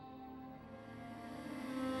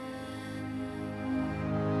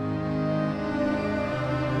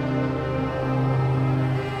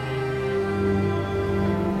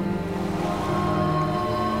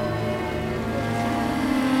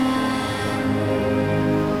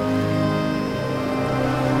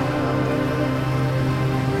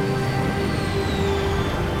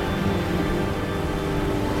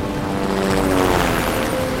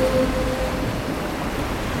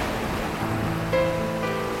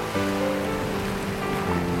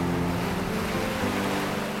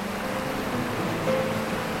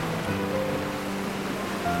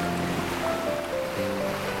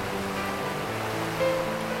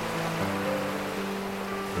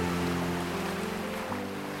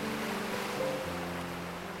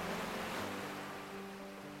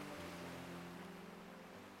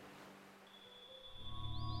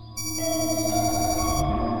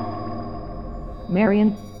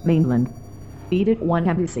 Marion, Mainland. Edict 1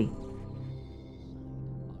 Embassy.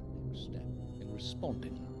 In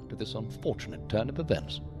responding to this unfortunate turn of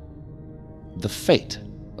events, the fate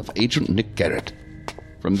of Agent Nick Garrett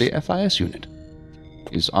from the FIS unit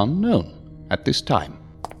is unknown at this time.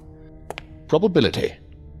 Probability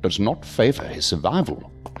does not favor his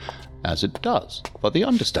survival, as it does for the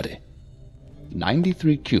understudy,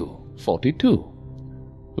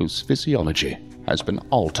 93Q42, whose physiology has been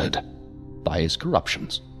altered by his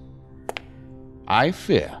corruptions. I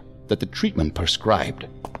fear that the treatment prescribed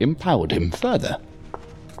empowered him further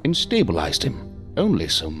and stabilized him only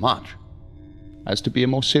so much as to be a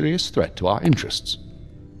more serious threat to our interests.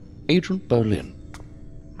 Agent Berlin.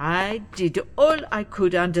 I did all I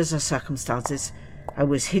could under the circumstances. I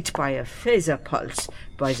was hit by a phaser pulse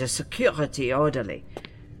by the security orderly.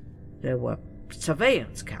 There were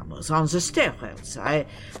surveillance cameras on the stairwells. I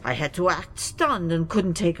had to act stunned and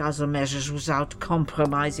couldn't take other measures without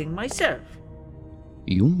compromising myself.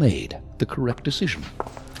 You made the correct decision.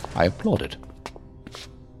 I applaud it.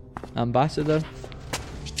 Ambassador?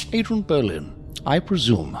 Agent Berlin, I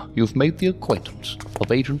presume you've made the acquaintance of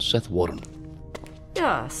Agent Seth Warren.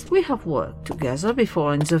 Yes, we have worked together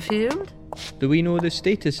before in the field. Do we know the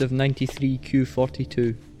status of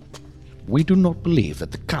 93Q42? We do not believe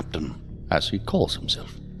that the captain, as he calls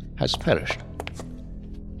himself, has perished.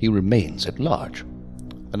 He remains at large,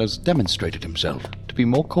 and has demonstrated himself to be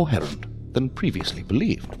more coherent than previously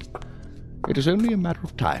believed. It is only a matter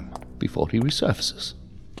of time before he resurfaces.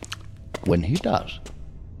 When he does,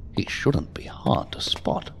 he shouldn't be hard to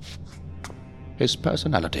spot. His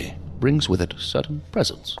personality brings with it a certain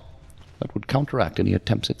presence that would counteract any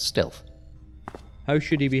attempts at stealth. How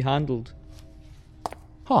should he be handled?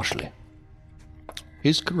 Harshly.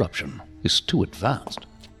 His corruption is too advanced.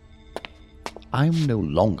 I am no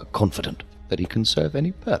longer confident that he can serve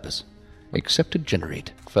any purpose except to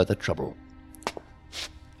generate further trouble.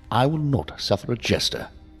 I will not suffer a jester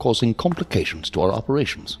causing complications to our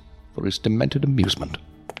operations for his demented amusement.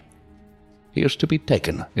 He is to be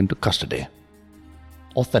taken into custody,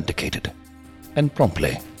 authenticated, and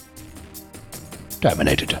promptly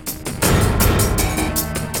terminated.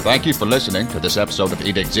 Thank you for listening to this episode of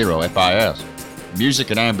Edict 0 FIS. Music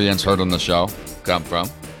and ambience heard on the show come from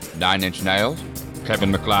 9 Inch Nails,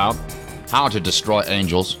 Kevin MacLeod, How to Destroy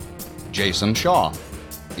Angels, Jason Shaw,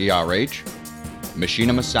 ERH,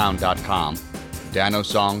 MachinimaSound.com,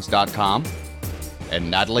 DanoSongs.com,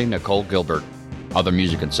 and Natalie Nicole Gilbert. Other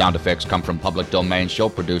music and sound effects come from public domain show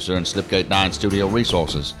producer and Slipgate 9 studio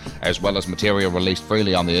resources, as well as material released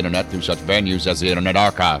freely on the internet through such venues as the Internet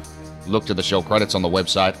Archive. Look to the show credits on the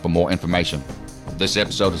website for more information. This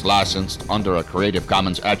episode is licensed under a Creative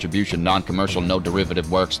Commons Attribution Non-Commercial No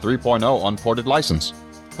Derivative Works 3.0 unported license.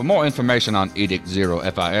 For more information on Edict 0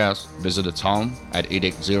 FIS, visit its home at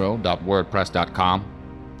edict0.wordpress.com.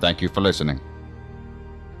 Thank you for listening.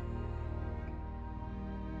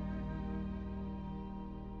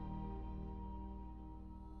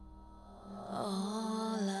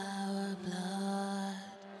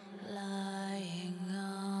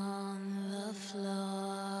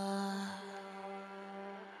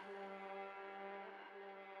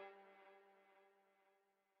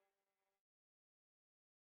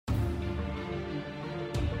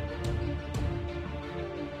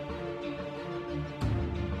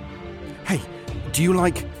 Hey, do you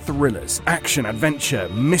like thrillers, action, adventure,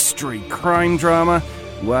 mystery, crime drama?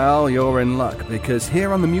 Well, you're in luck, because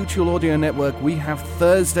here on the Mutual Audio Network we have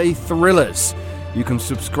Thursday Thrillers. You can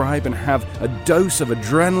subscribe and have a dose of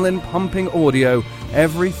adrenaline-pumping audio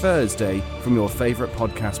every Thursday from your favourite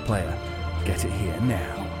podcast player. Get it here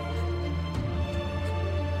now.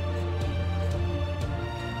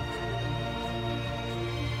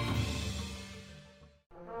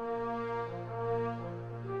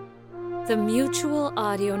 The Mutual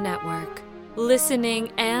Audio Network.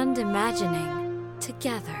 Listening and imagining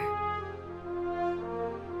together.